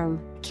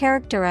firm,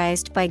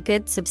 characterized by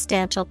good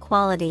substantial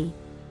quality.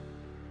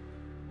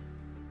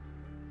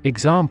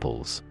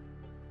 Examples: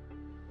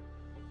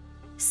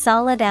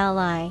 Solid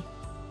ally.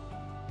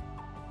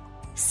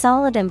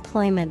 Solid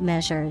employment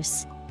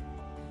measures.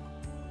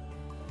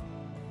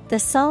 The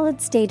solid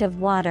state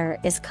of water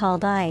is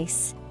called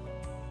ice.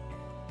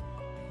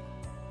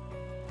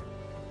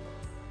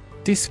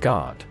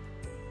 Discard.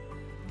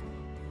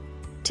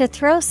 To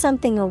throw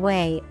something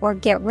away or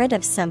get rid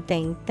of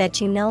something that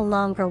you no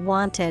longer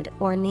wanted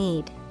or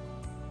need.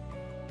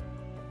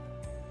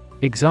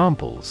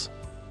 Examples: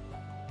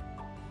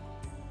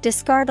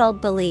 Discard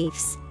old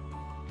beliefs.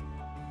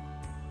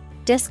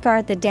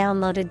 Discard the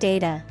downloaded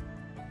data.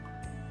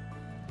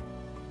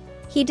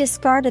 He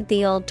discarded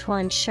the old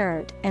torn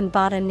shirt and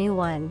bought a new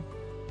one.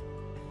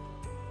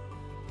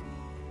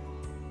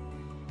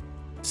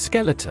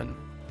 Skeleton.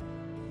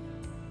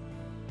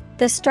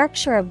 The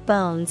structure of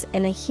bones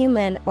in a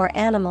human or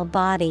animal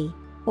body,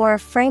 or a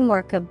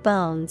framework of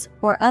bones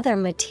or other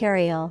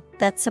material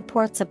that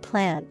supports a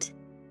plant.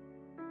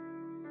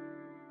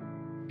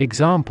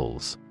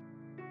 Examples: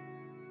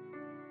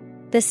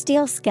 The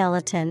steel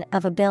skeleton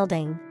of a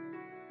building.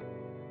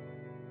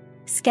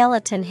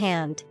 Skeleton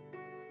hand.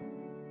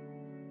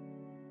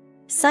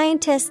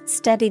 Scientists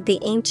studied the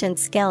ancient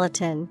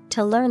skeleton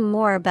to learn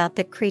more about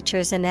the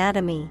creature's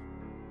anatomy.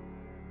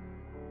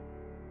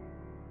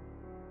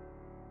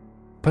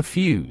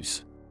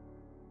 Perfuse.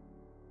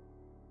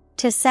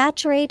 To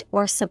saturate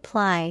or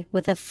supply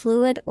with a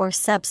fluid or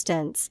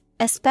substance,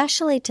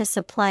 especially to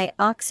supply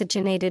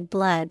oxygenated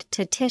blood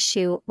to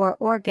tissue or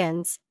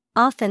organs,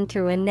 often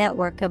through a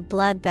network of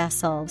blood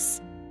vessels.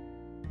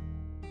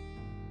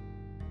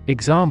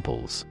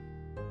 Examples: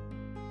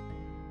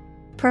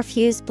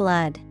 Perfuse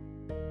blood.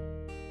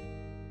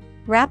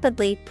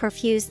 Rapidly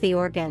perfuse the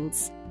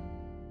organs.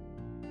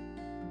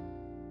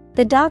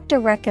 The doctor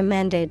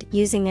recommended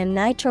using a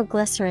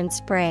nitroglycerin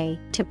spray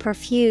to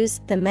perfuse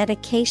the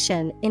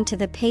medication into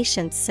the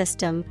patient's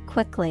system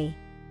quickly.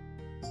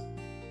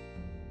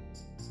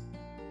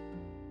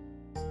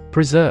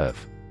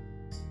 Preserve.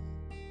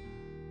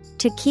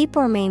 To keep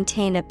or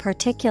maintain a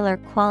particular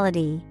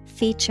quality,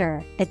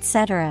 feature,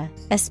 etc.,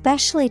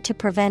 especially to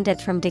prevent it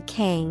from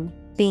decaying,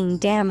 being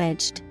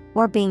damaged,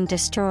 or being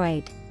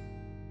destroyed.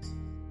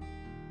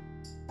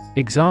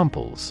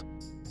 Examples: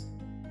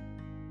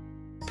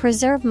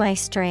 Preserve my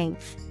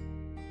strength.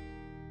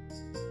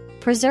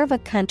 Preserve a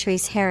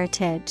country's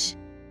heritage.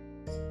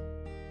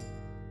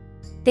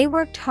 They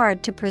worked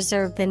hard to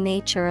preserve the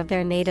nature of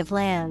their native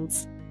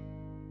lands.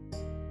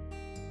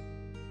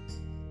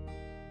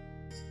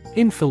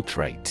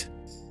 Infiltrate.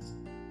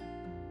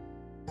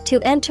 To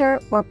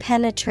enter or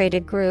penetrate a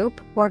group,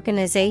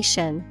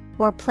 organization,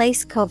 or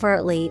place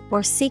covertly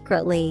or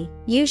secretly,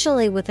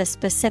 usually with a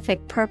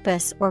specific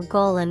purpose or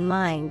goal in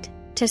mind.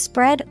 To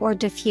spread or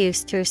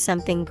diffuse through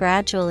something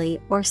gradually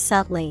or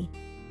subtly.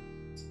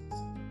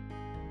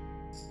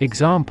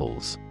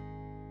 Examples: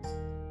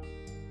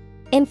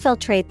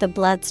 Infiltrate the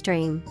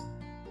bloodstream.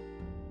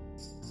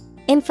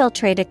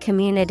 Infiltrate a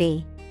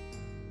community.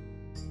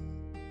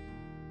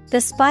 The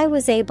spy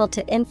was able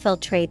to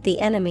infiltrate the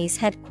enemy's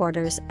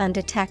headquarters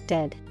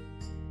undetected.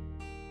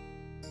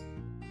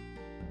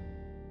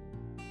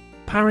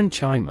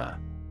 Parenchyma.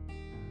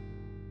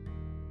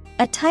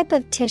 A type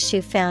of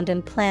tissue found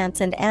in plants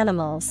and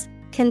animals,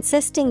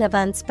 consisting of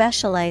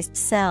unspecialized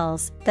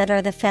cells that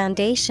are the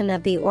foundation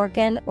of the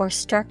organ or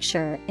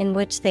structure in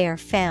which they are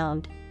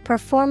found,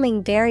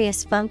 performing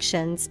various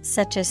functions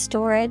such as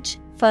storage,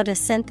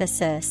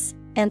 photosynthesis,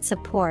 and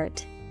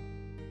support.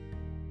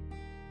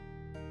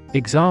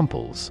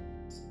 Examples: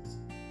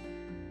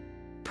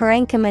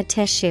 Parenchyma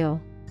tissue.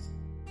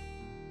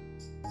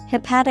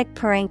 Hepatic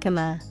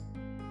parenchyma.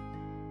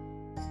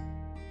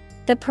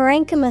 The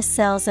parenchyma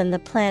cells in the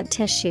plant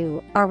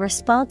tissue are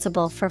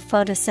responsible for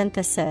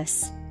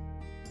photosynthesis.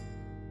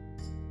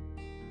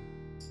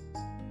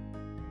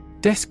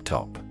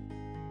 Desktop.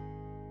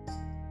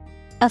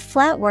 A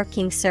flat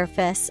working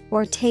surface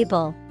or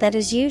table that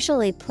is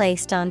usually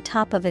placed on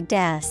top of a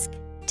desk,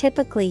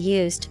 typically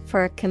used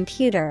for a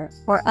computer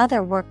or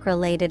other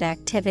work-related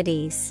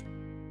activities.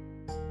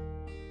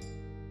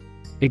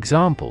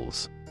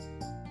 Examples: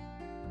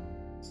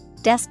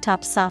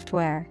 Desktop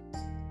software.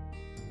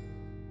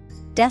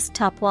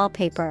 Desktop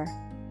wallpaper.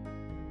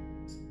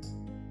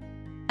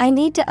 I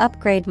need to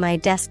upgrade my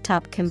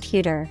desktop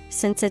computer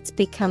since it's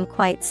become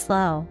quite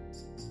slow.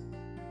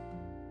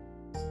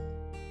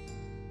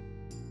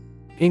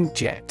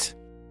 Inkjet.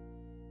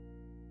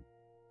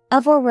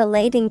 Of or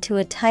relating to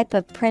a type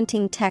of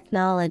printing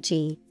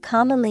technology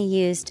commonly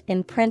used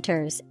in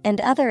printers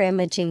and other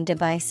imaging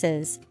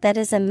devices that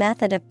is a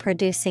method of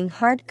producing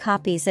hard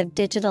copies of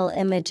digital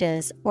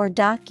images or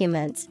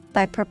documents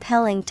by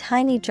propelling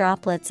tiny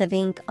droplets of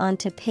ink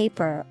onto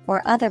paper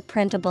or other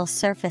printable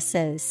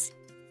surfaces.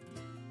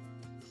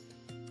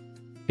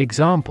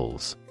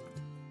 Examples: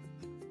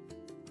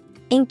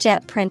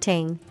 inkjet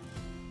printing,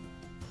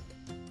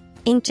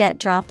 inkjet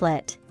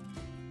droplet.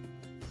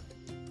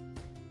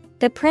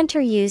 The printer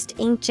used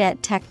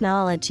inkjet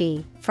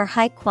technology for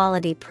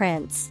high-quality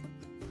prints.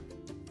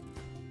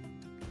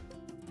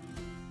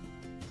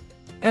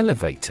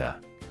 Elevator.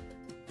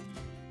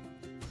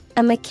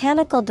 A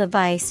mechanical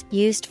device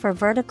used for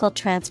vertical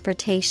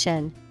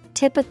transportation,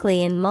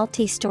 typically in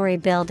multi-story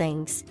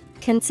buildings,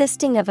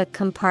 consisting of a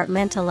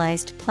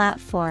compartmentalized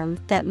platform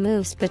that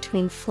moves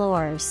between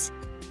floors.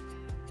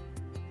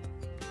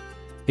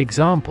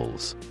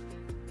 Examples: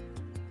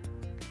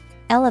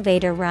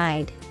 elevator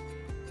ride,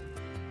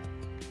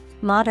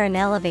 modern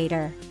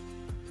elevator.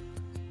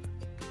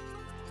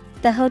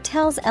 The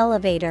hotel's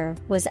elevator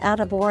was out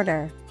of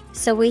order,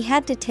 so we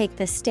had to take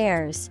the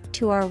stairs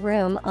to our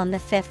room on the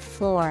 5th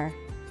floor.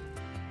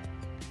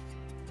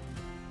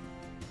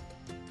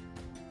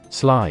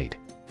 Slide.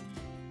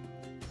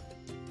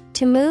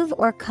 To move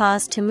or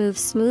cause to move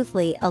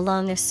smoothly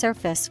along a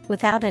surface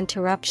without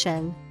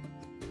interruption.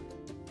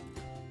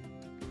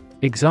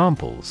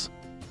 Examples: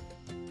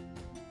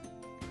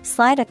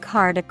 slide a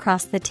card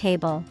across the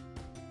table,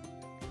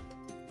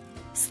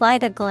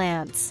 slide a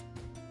glance.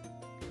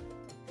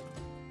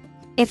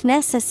 If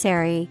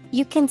necessary,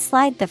 you can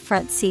slide the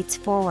front seats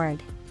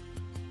forward.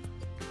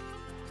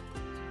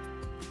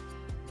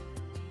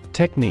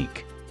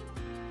 Technique.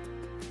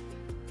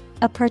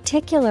 A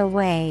particular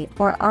way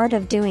or art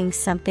of doing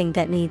something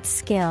that needs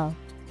skill.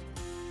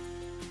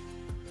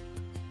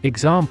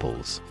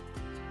 Examples: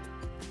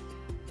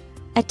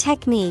 a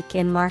technique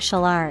in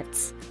martial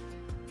arts.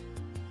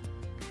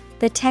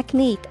 The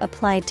technique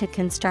applied to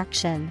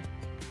construction.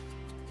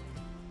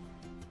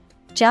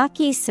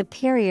 Jockey's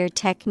superior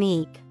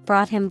technique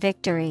brought him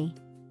victory.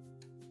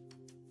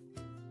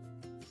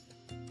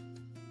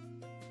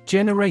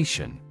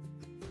 Generation.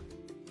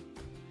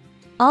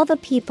 All the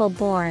people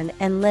born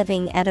and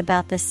living at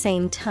about the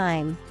same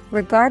time,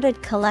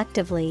 regarded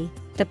collectively,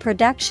 the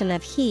production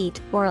of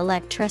heat or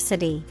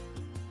electricity.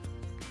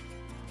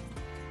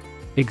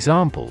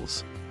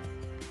 Examples: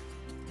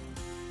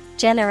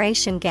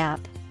 generation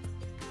gap.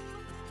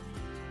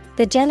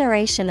 The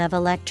generation of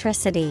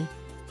electricity.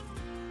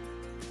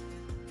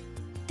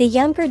 The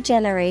younger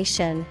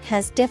generation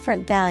has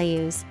different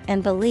values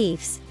and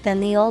beliefs than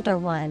the older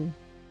one.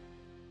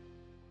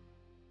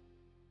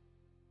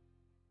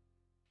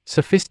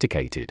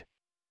 Sophisticated.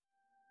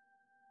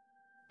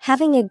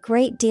 Having a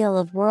great deal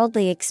of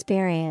worldly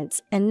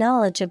experience and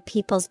knowledge of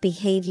people's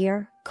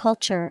behavior,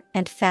 culture,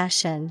 and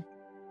fashion.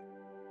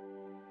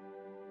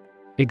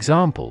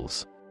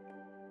 Examples: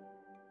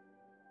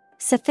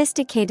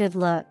 sophisticated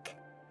look.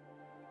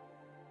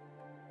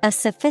 A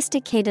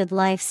sophisticated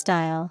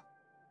lifestyle.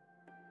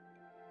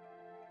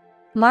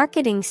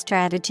 Marketing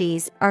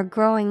strategies are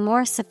growing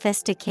more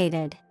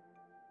sophisticated.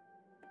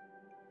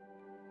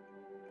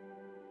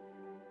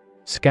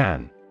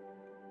 Scan.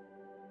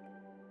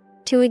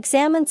 To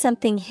examine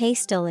something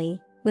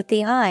hastily, with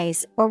the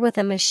eyes or with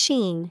a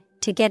machine,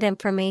 to get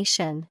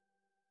information.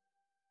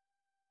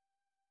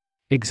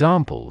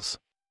 Examples: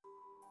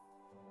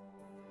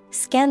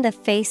 scan the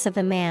face of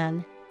a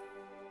man.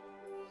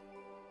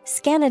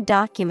 Scan a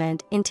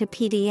document into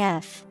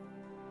PDF.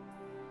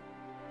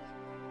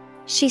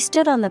 She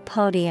stood on the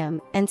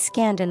podium and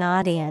scanned an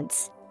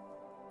audience.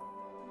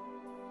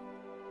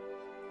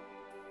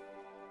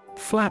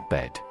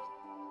 Flatbed.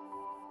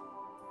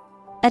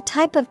 A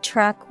type of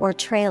truck or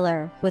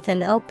trailer with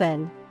an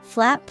open,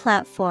 flat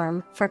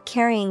platform for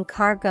carrying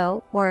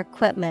cargo or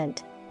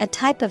equipment. A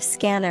type of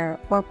scanner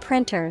or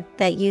printer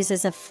that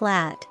uses a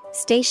flat,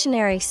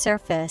 stationary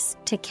surface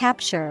to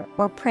capture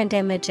or print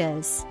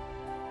images.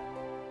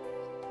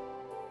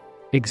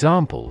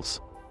 Examples: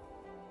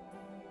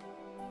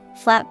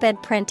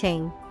 flatbed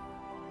printing.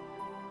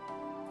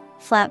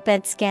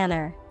 Flatbed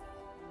scanner.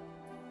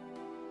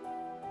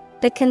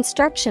 The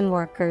construction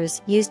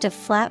workers used a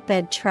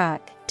flatbed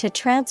truck to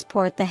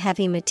transport the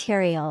heavy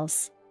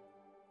materials.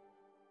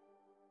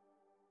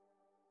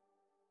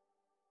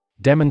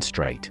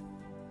 Demonstrate.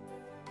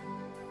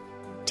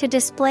 To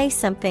display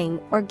something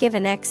or give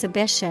an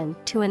exhibition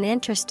to an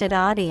interested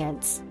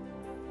audience.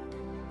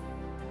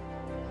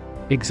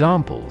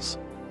 Examples: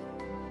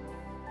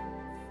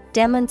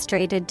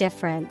 demonstrate a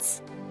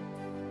difference.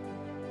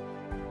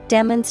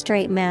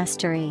 Demonstrate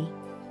mastery.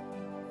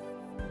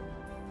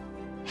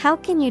 How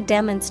can you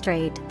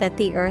demonstrate that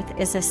the Earth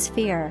is a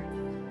sphere?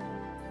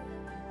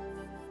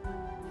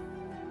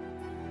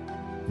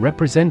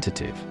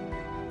 Representative.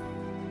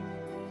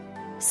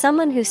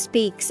 Someone who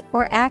speaks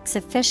or acts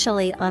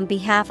officially on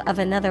behalf of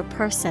another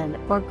person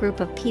or group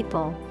of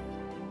people.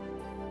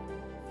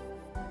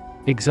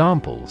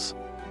 Examples: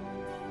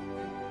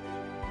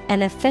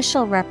 an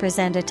official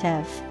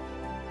representative.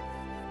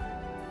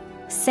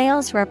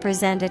 Sales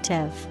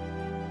representative.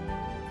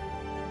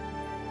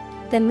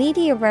 The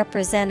media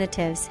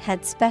representatives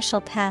had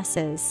special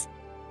passes.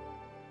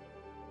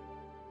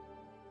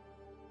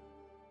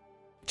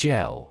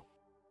 Gel.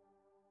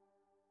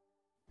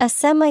 A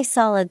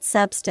semi-solid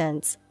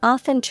substance,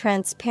 often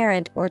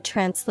transparent or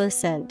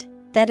translucent,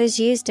 that is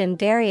used in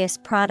various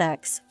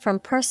products from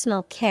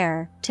personal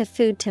care to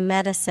food to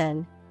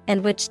medicine,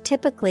 and which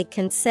typically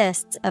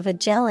consists of a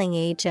gelling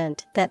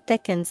agent that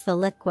thickens the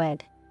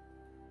liquid.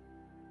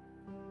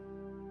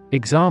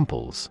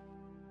 Examples: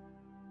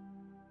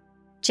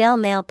 Gel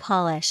nail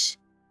polish,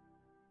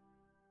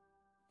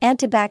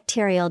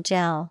 antibacterial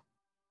gel.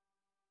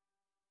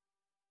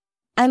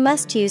 I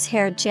must use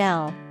hair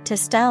gel to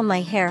style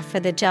my hair for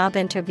the job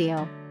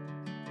interview.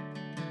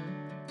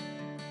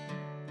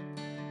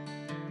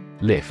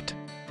 Lift.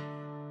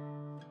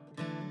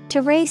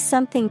 To raise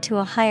something to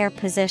a higher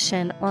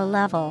position or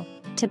level,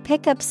 to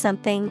pick up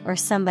something or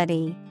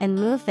somebody and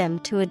move them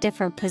to a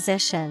different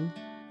position.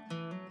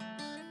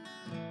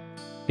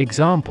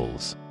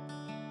 Examples: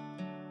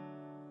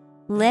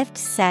 Lift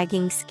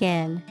sagging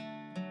skin.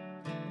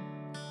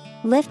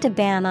 Lift a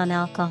ban on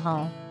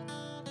alcohol.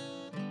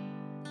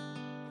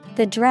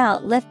 The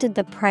drought lifted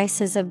the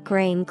prices of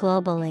grain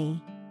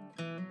globally.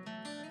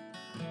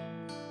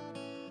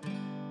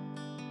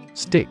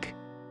 Stick.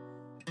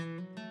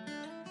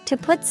 To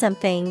put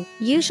something,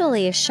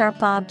 usually a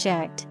sharp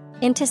object,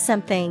 into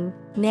something,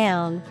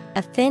 noun,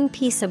 a thin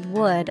piece of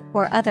wood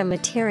or other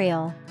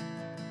material.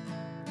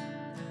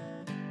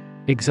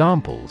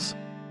 Examples: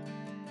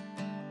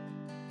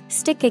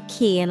 Stick a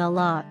key in a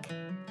lock.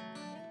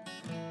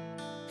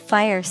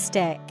 Fire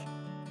stick.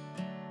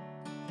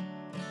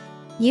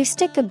 You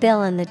stick a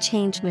bill in the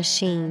change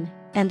machine,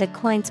 and the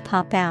coins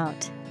pop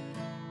out.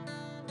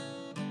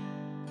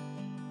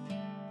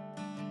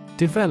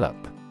 Develop.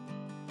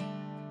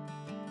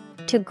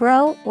 To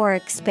grow or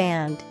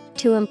expand,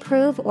 to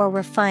improve or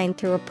refine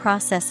through a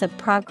process of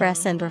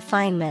progress and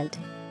refinement,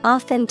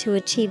 often to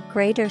achieve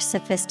greater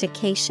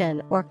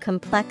sophistication or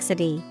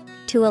complexity,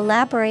 to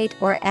elaborate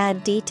or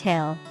add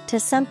detail to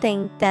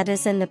something that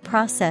is in the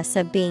process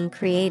of being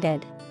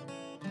created.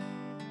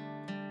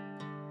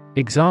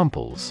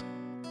 Examples: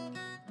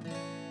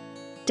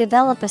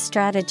 Develop a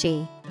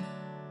strategy.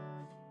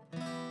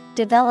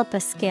 Develop a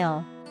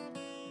skill.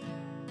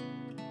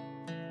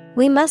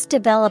 We must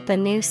develop a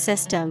new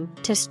system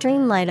to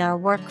streamline our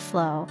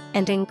workflow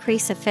and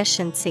increase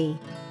efficiency.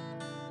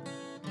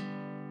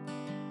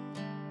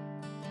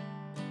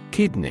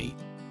 Kidney.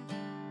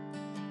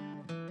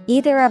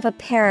 Either of a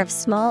pair of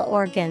small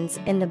organs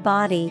in the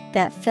body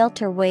that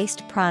filter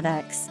waste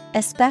products,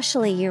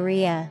 especially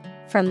urea,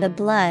 from the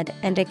blood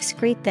and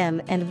excrete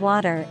them and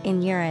water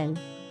in urine.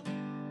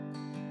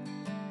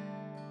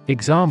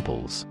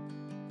 Examples: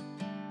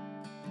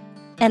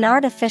 An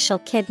artificial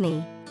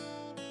kidney.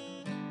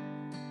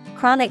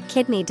 Chronic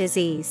kidney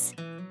disease.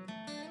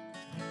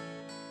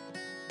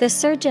 The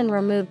surgeon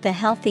removed the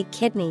healthy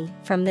kidney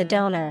from the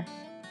donor.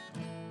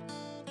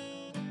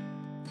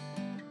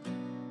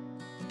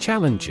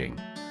 Challenging.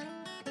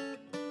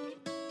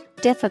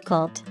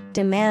 Difficult,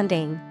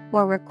 demanding,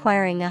 or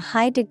requiring a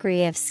high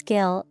degree of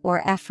skill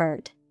or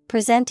effort,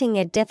 presenting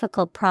a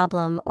difficult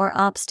problem or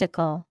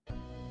obstacle.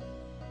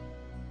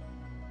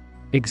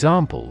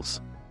 Examples: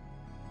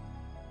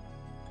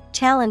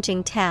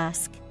 Challenging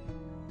task.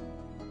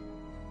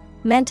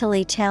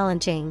 Mentally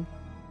challenging.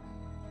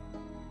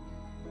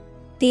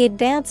 The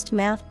advanced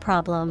math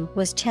problem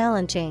was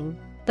challenging,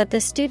 but the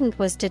student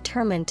was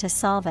determined to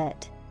solve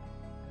it.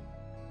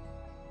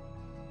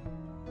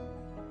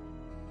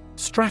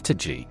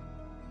 Strategy.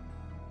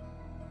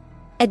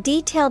 A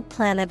detailed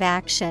plan of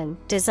action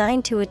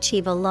designed to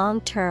achieve a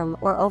long-term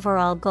or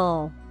overall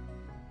goal.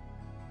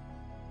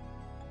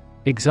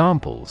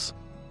 Examples: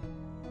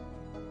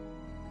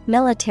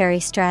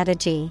 Military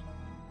strategy.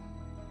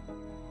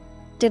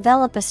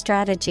 Develop a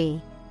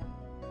strategy.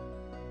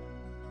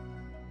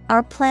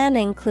 Our plan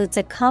includes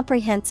a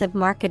comprehensive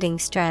marketing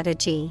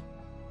strategy.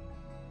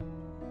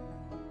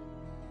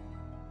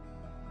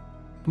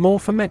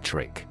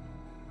 Morphometric.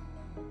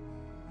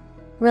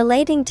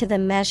 Relating to the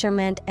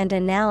measurement and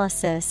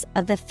analysis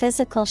of the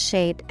physical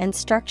shape and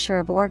structure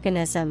of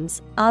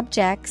organisms,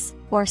 objects,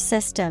 or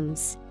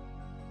systems.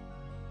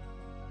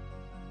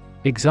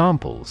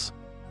 Examples: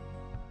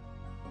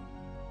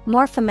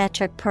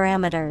 Morphometric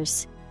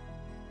parameters.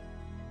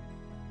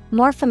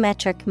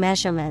 Morphometric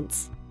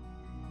measurements.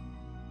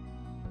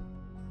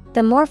 The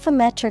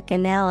morphometric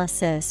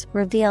analysis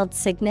revealed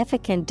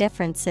significant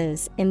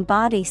differences in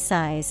body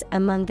size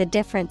among the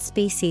different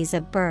species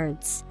of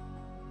birds.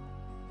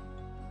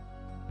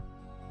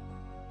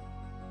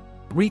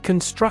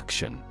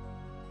 Reconstruction.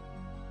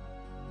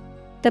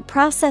 The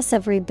process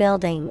of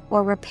rebuilding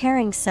or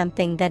repairing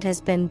something that has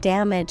been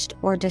damaged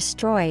or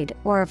destroyed,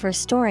 or of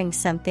restoring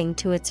something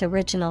to its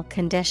original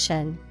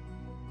condition.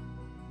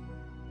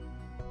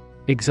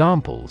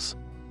 Examples: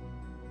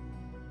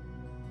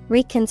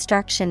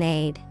 Reconstruction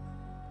aid.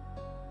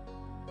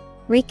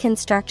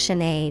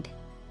 Reconstruction aid.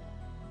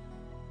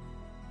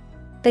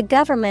 The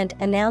government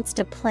announced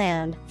a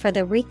plan for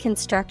the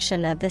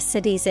reconstruction of the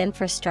city's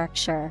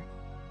infrastructure.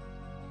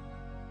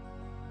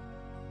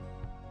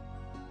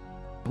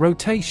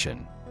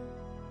 Rotation.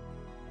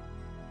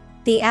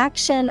 The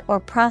action or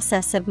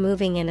process of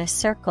moving in a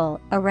circle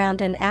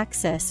around an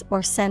axis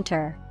or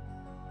center.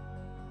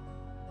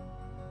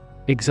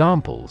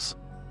 Examples: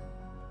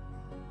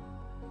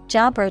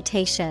 Job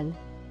rotation.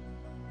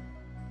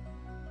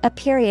 A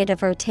period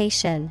of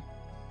rotation.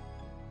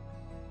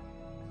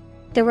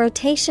 The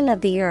rotation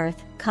of the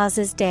earth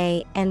causes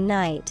day and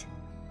night.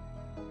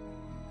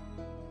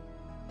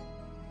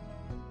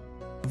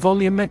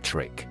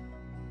 Volumetric.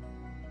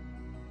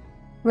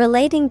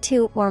 Relating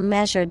to or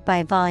measured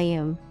by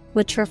volume,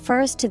 which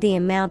refers to the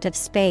amount of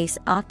space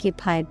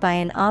occupied by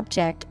an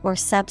object or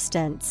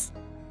substance.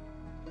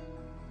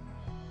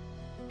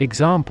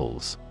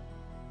 Examples: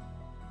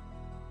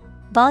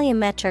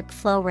 Volumetric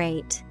flow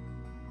rate.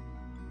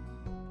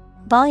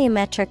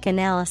 Volumetric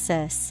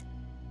analysis.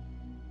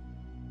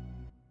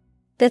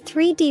 The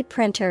 3D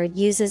printer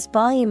uses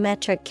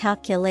volumetric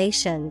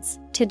calculations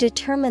to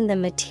determine the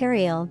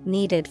material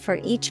needed for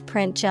each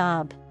print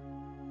job.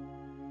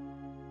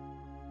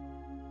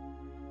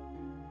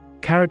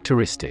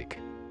 Characteristic.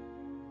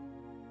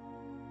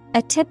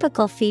 A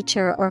typical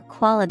feature or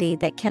quality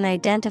that can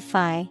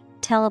identify,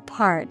 tell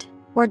apart,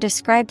 or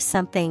describe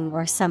something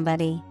or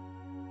somebody.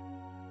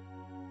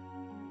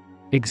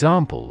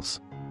 Examples: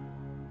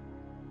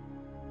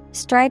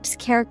 Stripes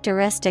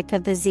characteristic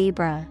of the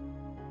zebra.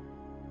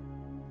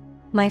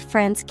 My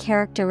friend's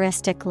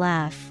characteristic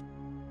laugh.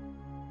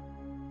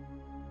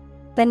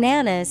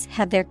 Bananas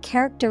have their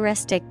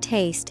characteristic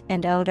taste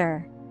and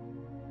odor.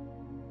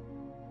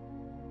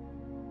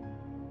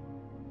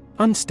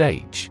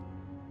 Unstage.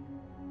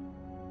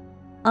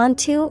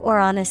 Onto or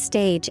on a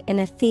stage in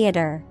a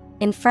theater,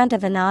 in front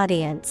of an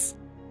audience.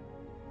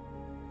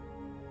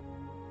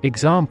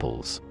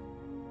 Examples: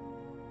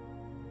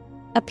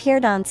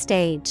 Appeared on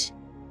stage.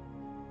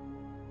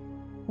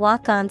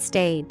 Walk on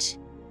stage.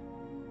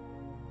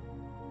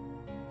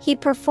 He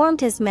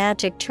performed his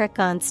magic trick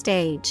on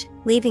stage,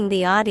 leaving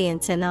the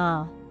audience in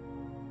awe.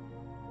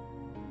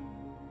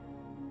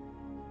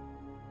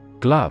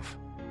 Glove.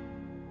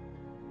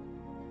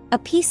 A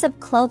piece of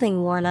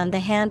clothing worn on the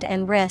hand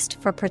and wrist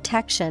for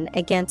protection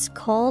against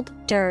cold,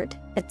 dirt,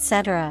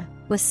 etc.,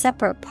 with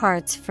separate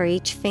parts for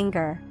each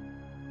finger.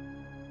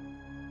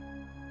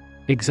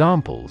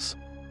 Examples: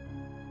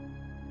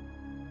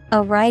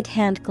 A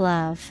right-hand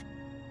glove.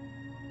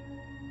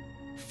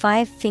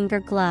 5-finger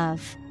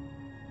glove.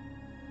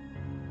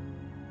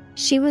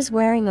 She was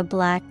wearing a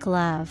black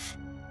glove.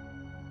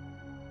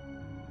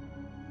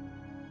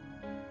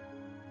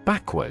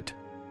 Backward.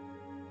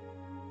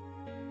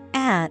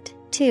 At,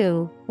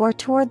 to, or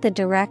toward the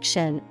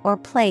direction or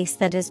place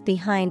that is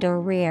behind or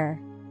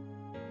rear.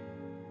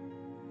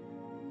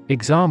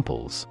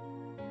 Examples: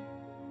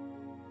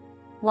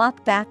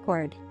 Walk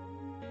backward.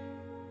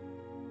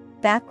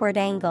 Backward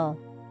angle.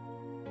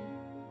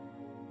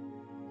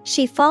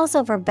 She falls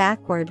over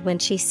backward when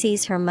she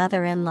sees her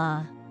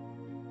mother-in-law.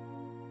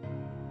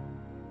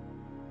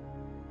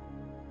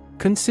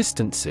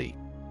 Consistency.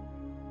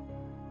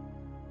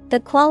 The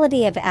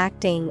quality of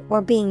acting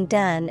or being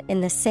done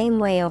in the same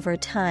way over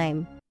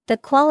time, the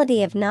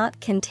quality of not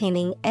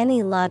containing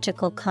any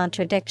logical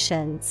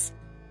contradictions.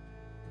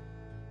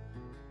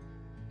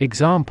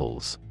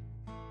 Examples: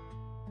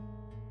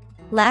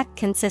 Lack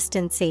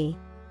consistency.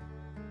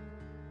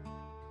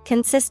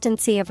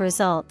 Consistency of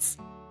results.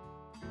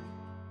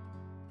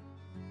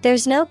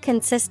 There's no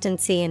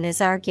consistency in his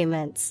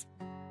arguments.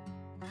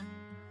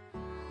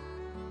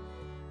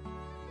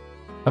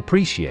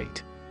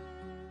 Appreciate.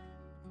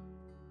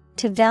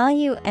 To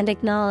value and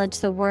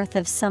acknowledge the worth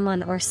of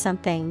someone or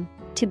something,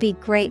 to be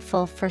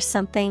grateful for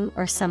something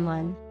or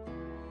someone.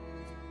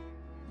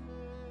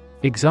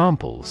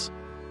 Examples: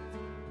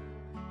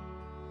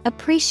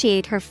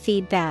 Appreciate her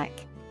feedback.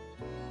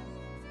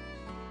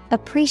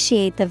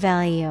 Appreciate the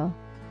value.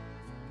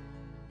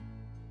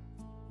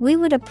 We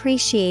would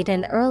appreciate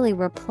an early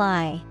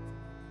reply.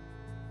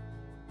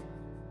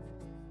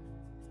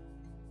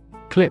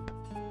 Clip.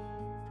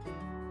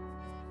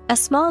 A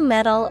small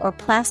metal or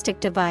plastic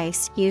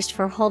device used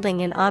for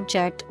holding an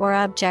object or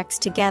objects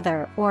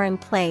together or in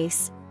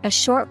place, a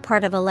short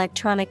part of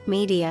electronic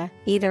media,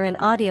 either an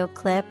audio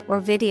clip or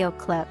video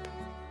clip.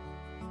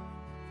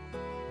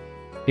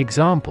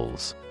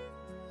 Examples: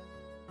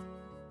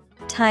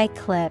 Tie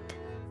clip.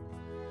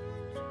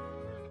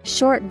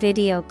 Short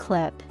video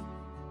clip.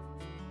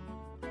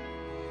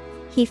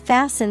 He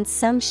fastened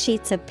some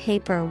sheets of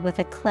paper with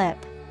a clip.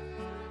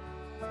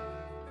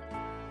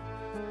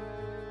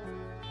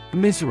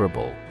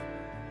 Miserable.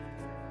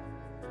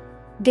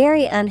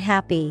 Very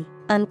unhappy,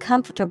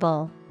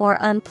 uncomfortable, or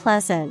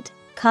unpleasant,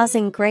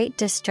 causing great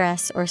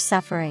distress or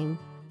suffering.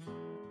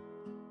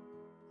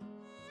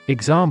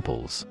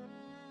 Examples: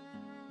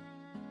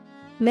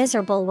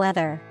 Miserable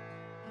weather.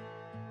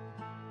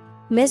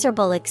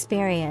 Miserable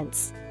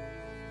experience.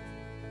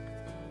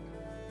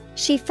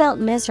 She felt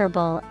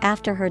miserable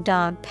after her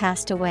dog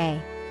passed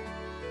away.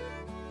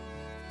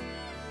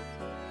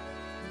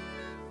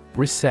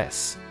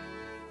 Recess.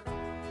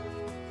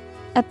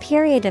 A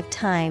period of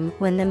time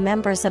when the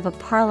members of a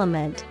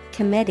parliament,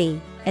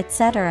 committee,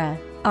 etc.,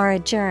 are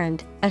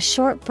adjourned, a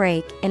short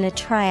break in a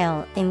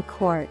trial in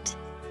court.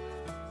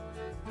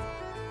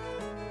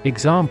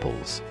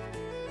 Examples: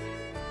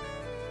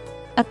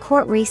 A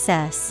court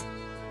recess.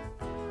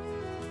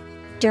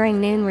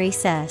 During noon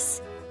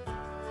recess.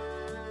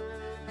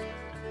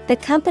 The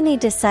company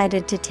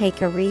decided to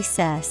take a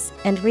recess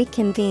and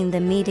reconvene the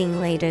meeting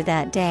later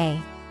that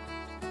day.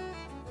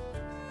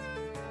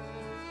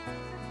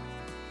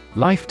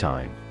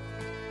 Lifetime.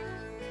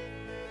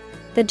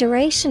 The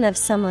duration of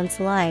someone's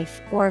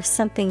life or of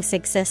something's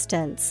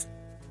existence.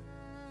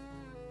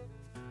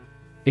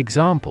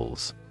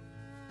 Examples: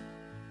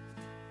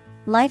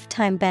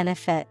 Lifetime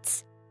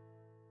benefits.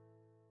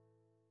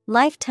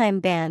 Lifetime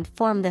ban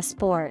from the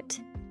sport.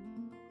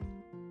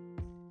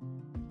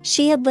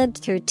 She had lived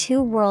through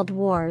 2 world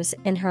wars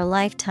in her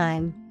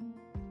lifetime.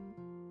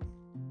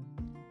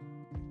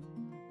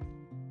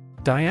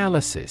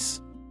 Dialysis.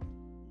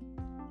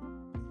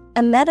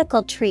 A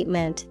medical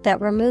treatment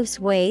that removes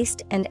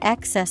waste and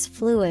excess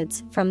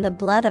fluids from the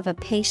blood of a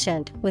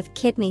patient with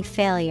kidney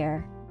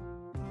failure.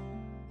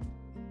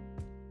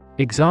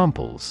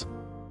 Examples: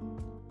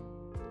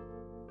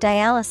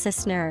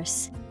 Dialysis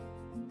nurse.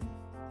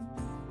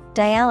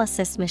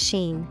 Dialysis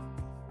machine.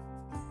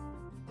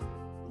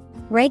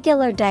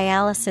 Regular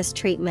dialysis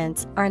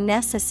treatments are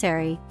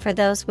necessary for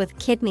those with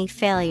kidney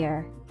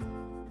failure.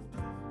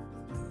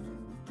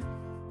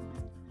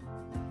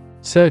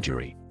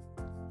 Surgery.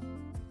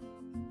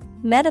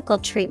 Medical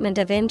treatment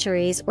of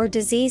injuries or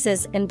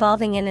diseases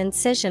involving an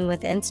incision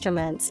with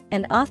instruments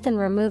and often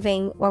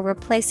removing or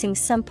replacing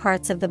some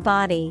parts of the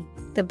body,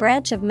 the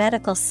branch of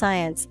medical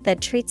science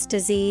that treats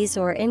disease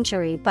or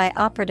injury by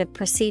operative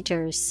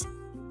procedures.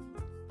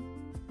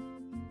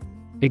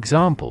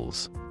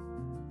 Examples: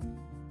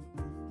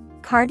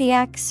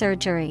 Cardiac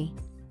surgery.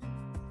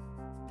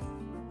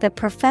 The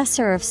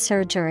professor of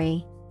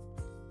surgery.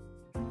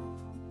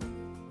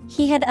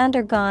 He had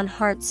undergone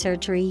heart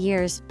surgery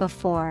years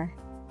before.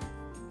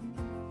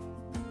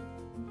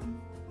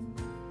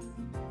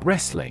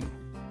 Wrestling.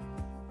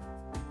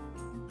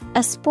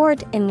 A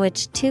sport in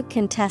which 2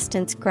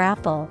 contestants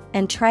grapple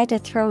and try to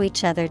throw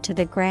each other to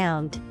the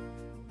ground.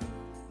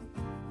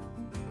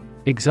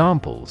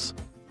 Examples: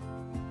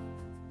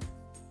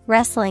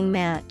 Wrestling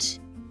match.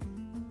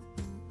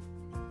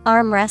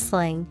 Arm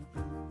wrestling.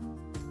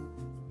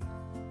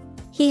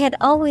 He had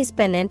always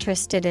been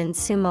interested in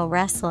sumo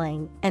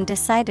wrestling and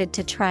decided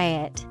to try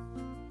it.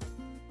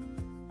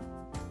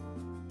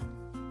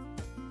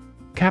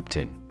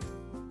 Captain.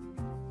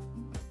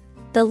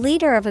 The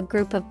leader of a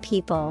group of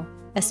people,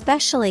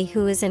 especially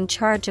who is in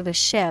charge of a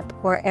ship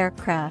or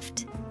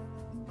aircraft.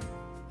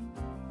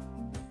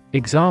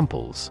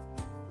 Examples: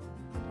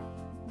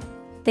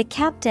 The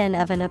captain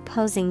of an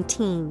opposing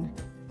team.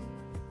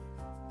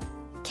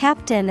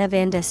 Captain of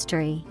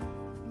industry.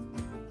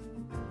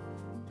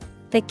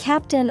 The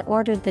captain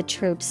ordered the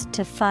troops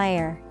to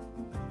fire.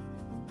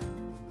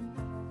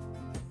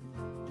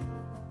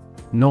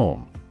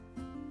 Norm.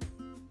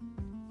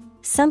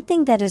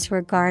 Something that is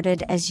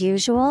regarded as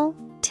usual,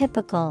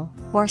 typical,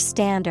 or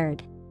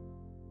standard.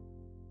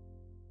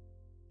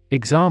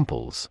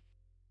 Examples: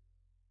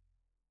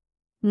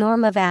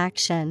 Norm of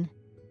action.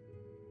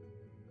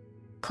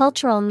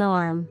 Cultural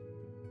norm.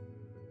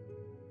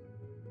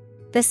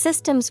 The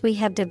systems we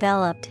have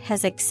developed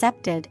has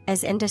accepted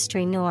as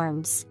industry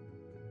norms.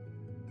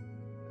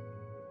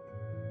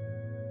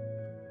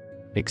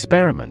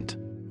 Experiment.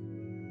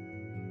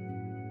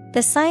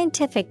 The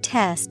scientific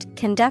test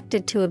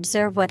conducted to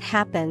observe what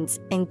happens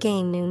and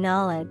gain new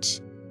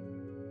knowledge.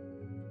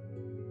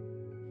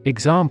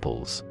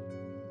 Examples: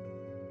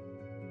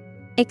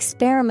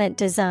 Experiment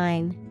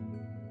design.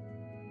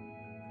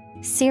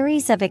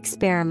 Series of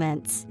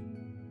experiments.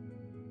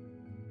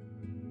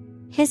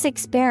 His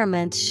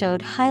experiments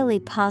showed highly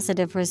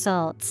positive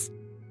results.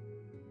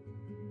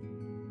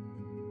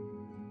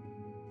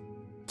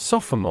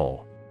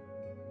 Sophomore.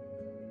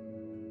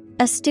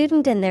 A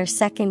student in their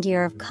second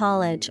year of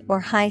college or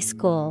high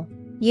school,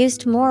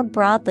 used more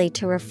broadly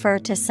to refer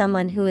to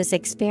someone who is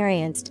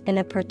experienced in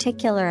a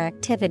particular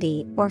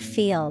activity or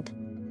field.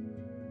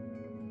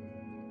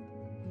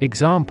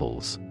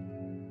 Examples: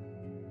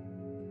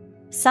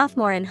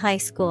 Sophomore in high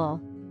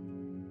school.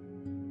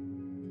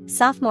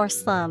 Sophomore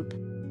slump.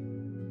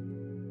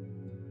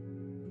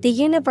 The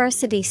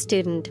university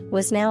student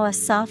was now a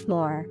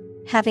sophomore,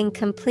 having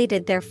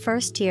completed their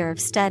first year of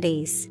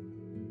studies.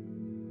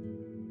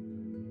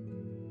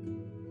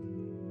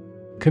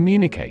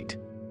 Communicate.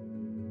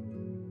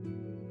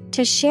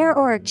 To share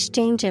or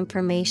exchange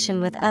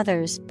information with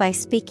others by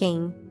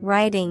speaking,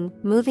 writing,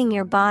 moving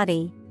your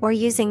body, or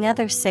using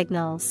other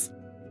signals.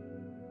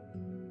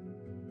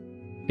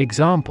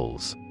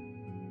 Examples: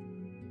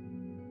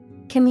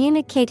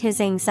 Communicate his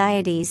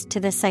anxieties to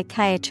the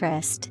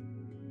psychiatrist.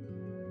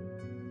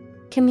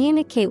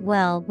 Communicate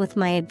well with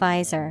my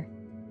advisor.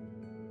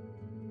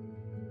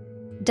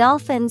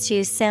 Dolphins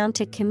use sound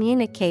to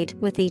communicate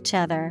with each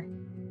other.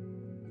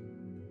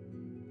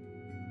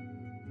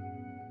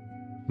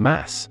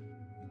 Mass.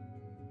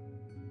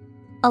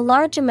 A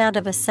large amount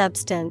of a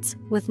substance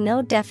with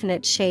no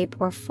definite shape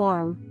or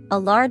form, a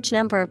large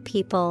number of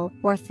people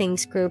or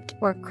things grouped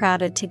or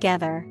crowded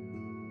together.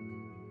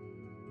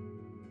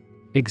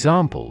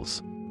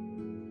 Examples: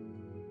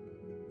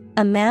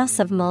 A mass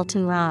of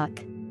molten rock.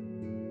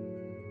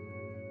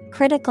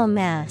 Critical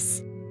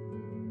mass.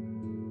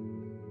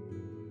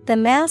 The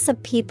mass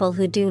of people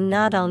who do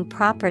not own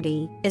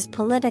property is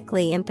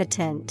politically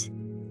impotent.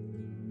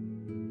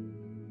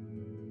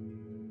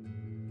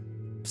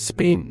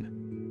 Spin.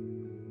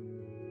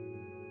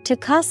 To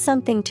cause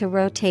something to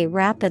rotate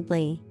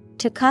rapidly,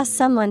 to cause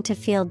someone to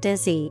feel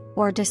dizzy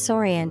or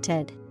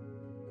disoriented.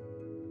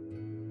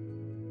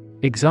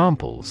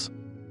 Examples: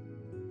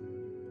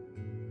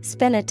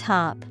 Spin a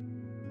top.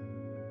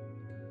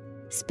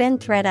 Spin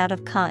thread out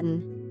of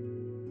cotton.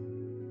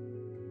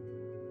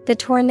 The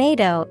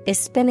tornado is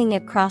spinning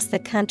across the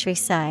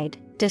countryside,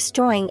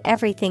 destroying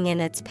everything in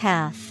its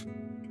path.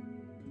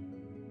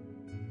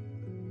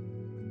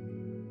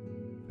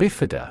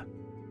 Bifida.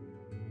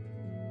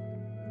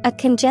 A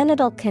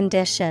congenital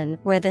condition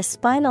where the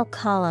spinal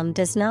column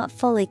does not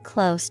fully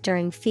close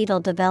during fetal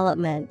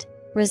development,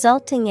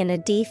 resulting in a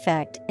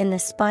defect in the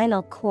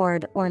spinal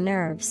cord or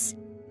nerves.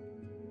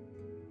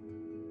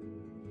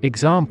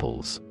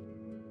 Examples: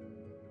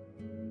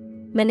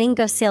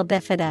 Meningocele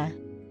bifida.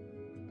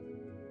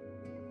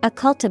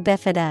 Occulta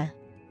bifida.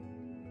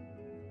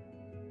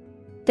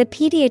 The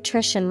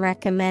pediatrician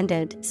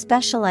recommended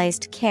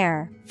specialized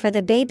care for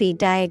the baby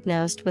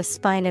diagnosed with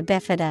spina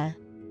bifida.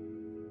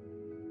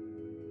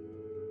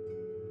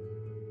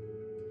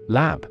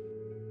 Lab.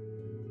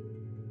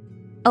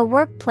 A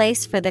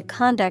workplace for the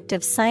conduct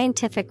of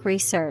scientific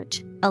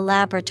research, a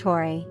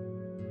laboratory.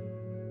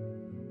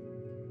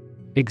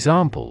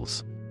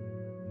 Examples: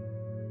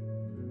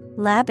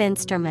 Lab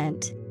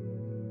instrument.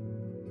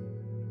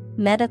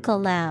 Medical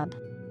lab.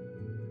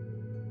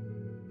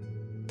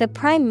 The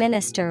Prime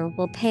Minister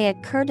will pay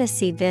a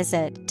courtesy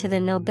visit to the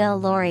Nobel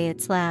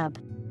laureate's lab.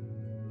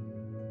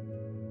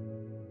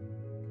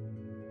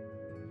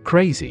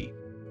 Crazy.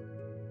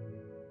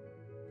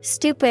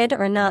 Stupid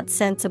or not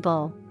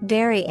sensible,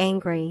 very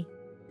angry.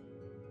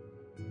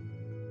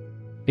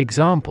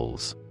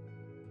 Examples: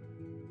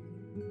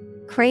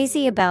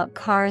 Crazy about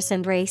cars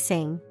and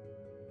racing.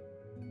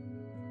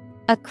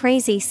 A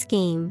crazy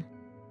scheme.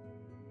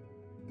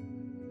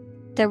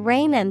 The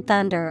rain and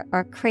thunder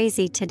are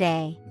crazy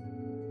today.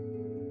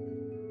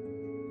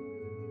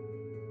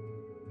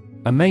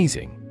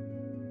 Amazing.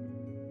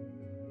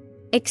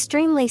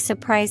 Extremely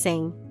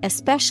surprising,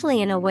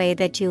 especially in a way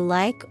that you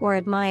like or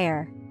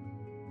admire.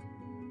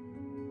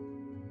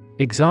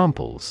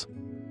 Examples: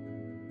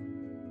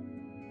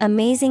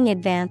 Amazing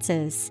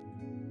advances.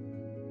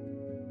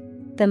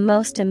 The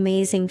most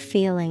amazing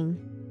feeling.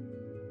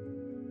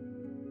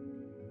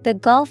 The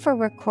golfer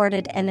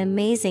recorded an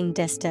amazing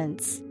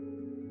distance.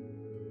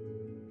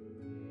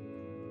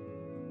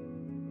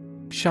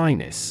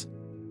 Shyness.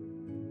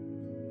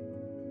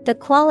 The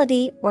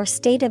quality or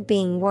state of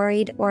being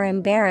worried or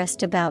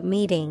embarrassed about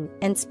meeting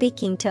and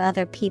speaking to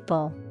other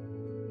people.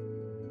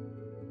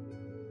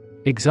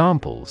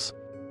 Examples: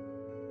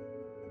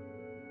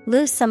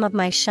 Lose some of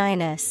my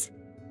shyness.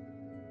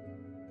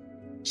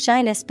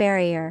 Shyness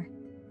barrier.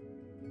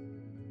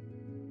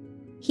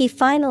 He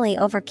finally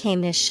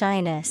overcame his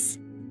shyness.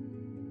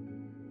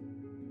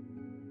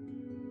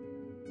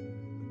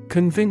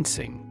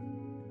 Convincing.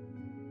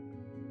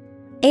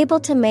 Able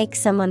to make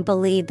someone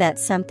believe that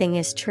something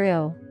is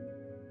true.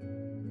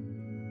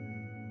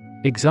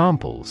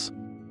 Examples: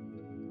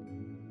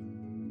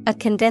 A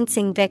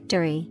convincing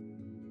victory.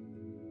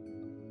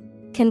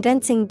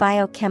 Convincing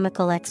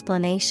biochemical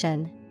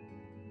explanation.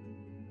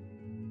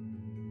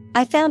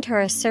 I found her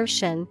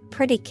assertion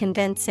pretty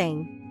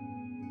convincing.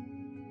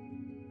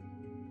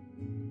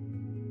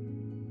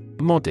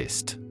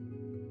 Modest.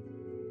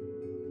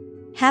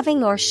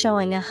 Having or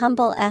showing a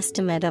humble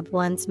estimate of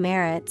one's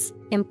merits,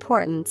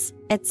 importance,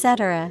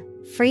 etc.,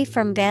 free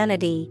from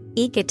vanity,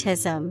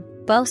 egotism,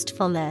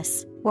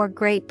 boastfulness, or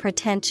great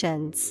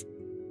pretensions.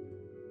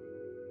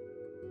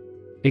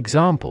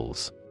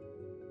 Examples: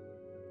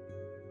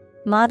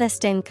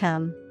 Modest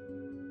income.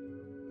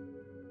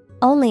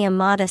 Only a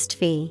modest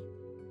fee.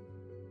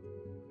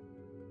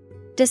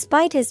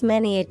 Despite his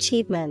many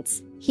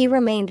achievements, he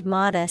remained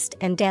modest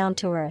and down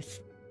to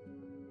earth.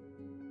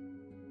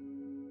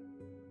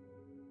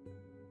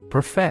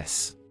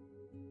 Profess.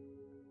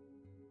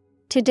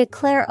 To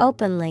declare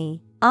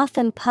openly,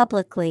 often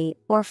publicly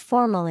or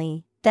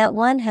formally, that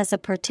one has a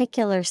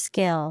particular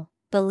skill,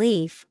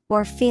 belief,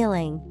 or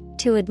feeling,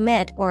 to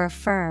admit or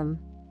affirm.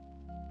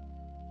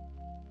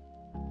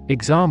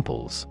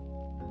 Examples: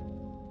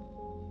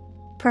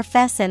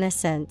 Profess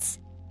innocence.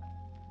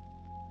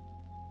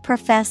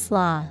 Profess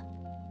law.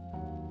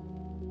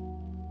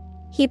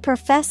 He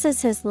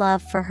professes his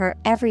love for her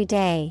every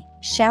day,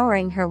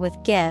 showering her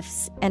with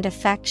gifts and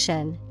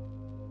affection.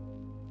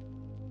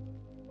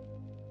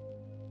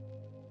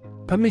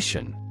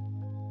 Permission.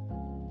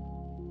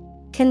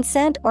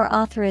 Consent or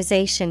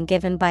authorization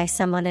given by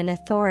someone in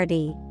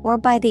authority or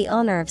by the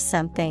owner of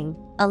something,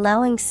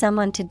 allowing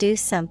someone to do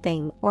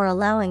something or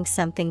allowing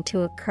something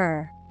to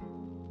occur.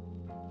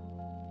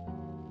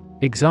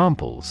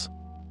 Examples: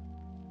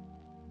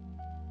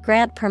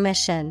 Grant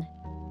permission.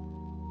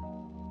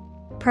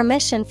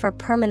 Permission for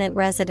permanent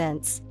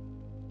residence.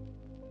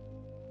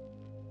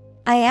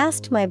 I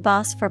asked my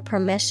boss for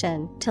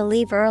permission to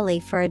leave early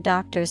for a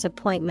doctor's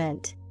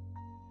appointment.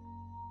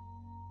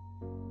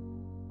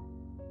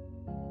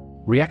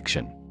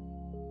 Reaction: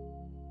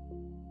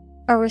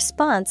 A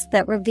response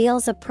that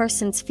reveals a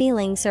person's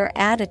feelings or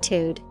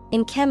attitude.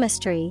 In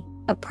chemistry,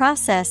 a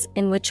process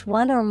in which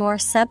one or more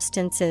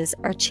substances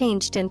are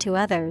changed into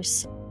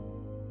others.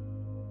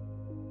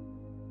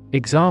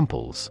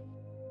 Examples: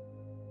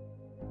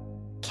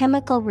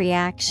 Chemical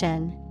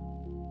reaction.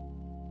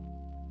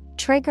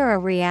 Trigger a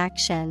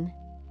reaction.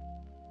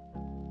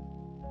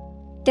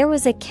 There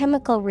was a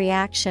chemical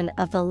reaction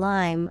of the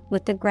lime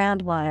with the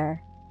groundwater.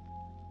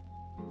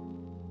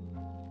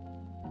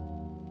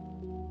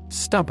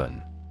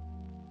 Stubborn: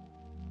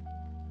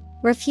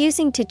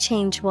 Refusing to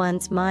change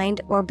one's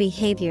mind or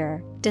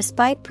behavior,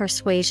 despite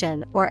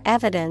persuasion or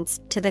evidence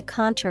to the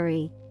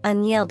contrary,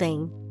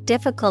 unyielding,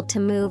 difficult to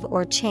move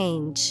or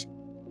change.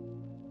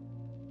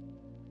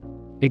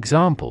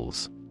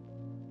 Examples: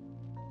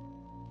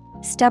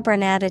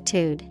 Stubborn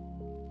attitude.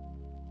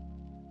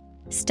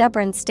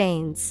 Stubborn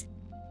stains.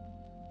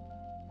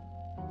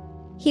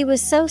 He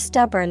was so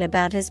stubborn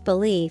about his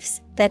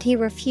beliefs that he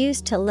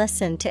refused to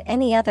listen to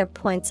any other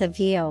points of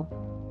view.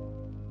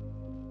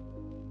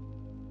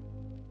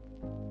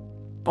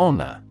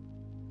 Honor: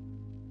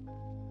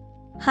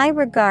 High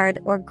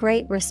regard or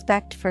great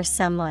respect for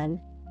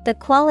someone, the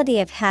quality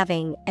of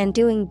having and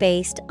doing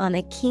based on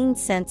a keen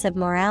sense of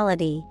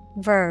morality.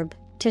 Verb,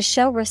 to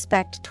show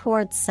respect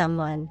towards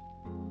someone.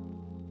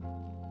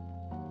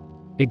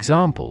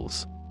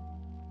 Examples: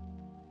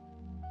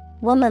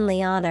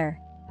 Womanly honor.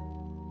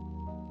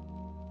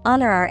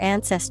 Honor our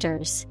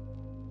ancestors.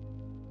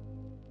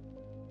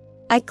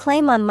 I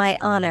claim on my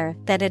honor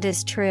that it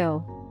is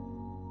true.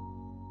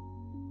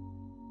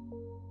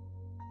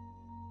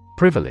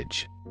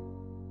 Privilege: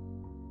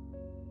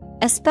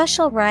 A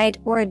special right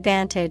or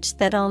advantage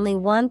that only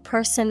one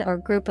person or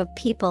group of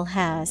people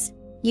has,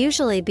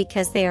 usually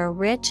because they are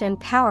rich and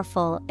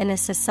powerful in a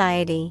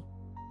society.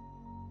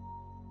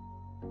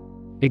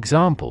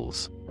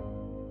 Examples: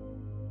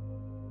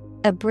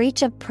 A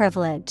breach of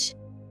privilege.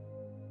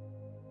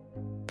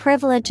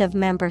 Privilege of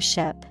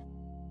membership.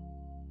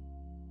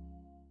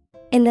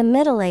 In the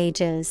Middle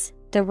Ages,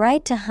 the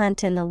right to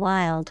hunt in the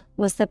wild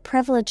was the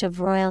privilege of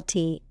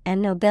royalty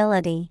and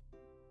nobility.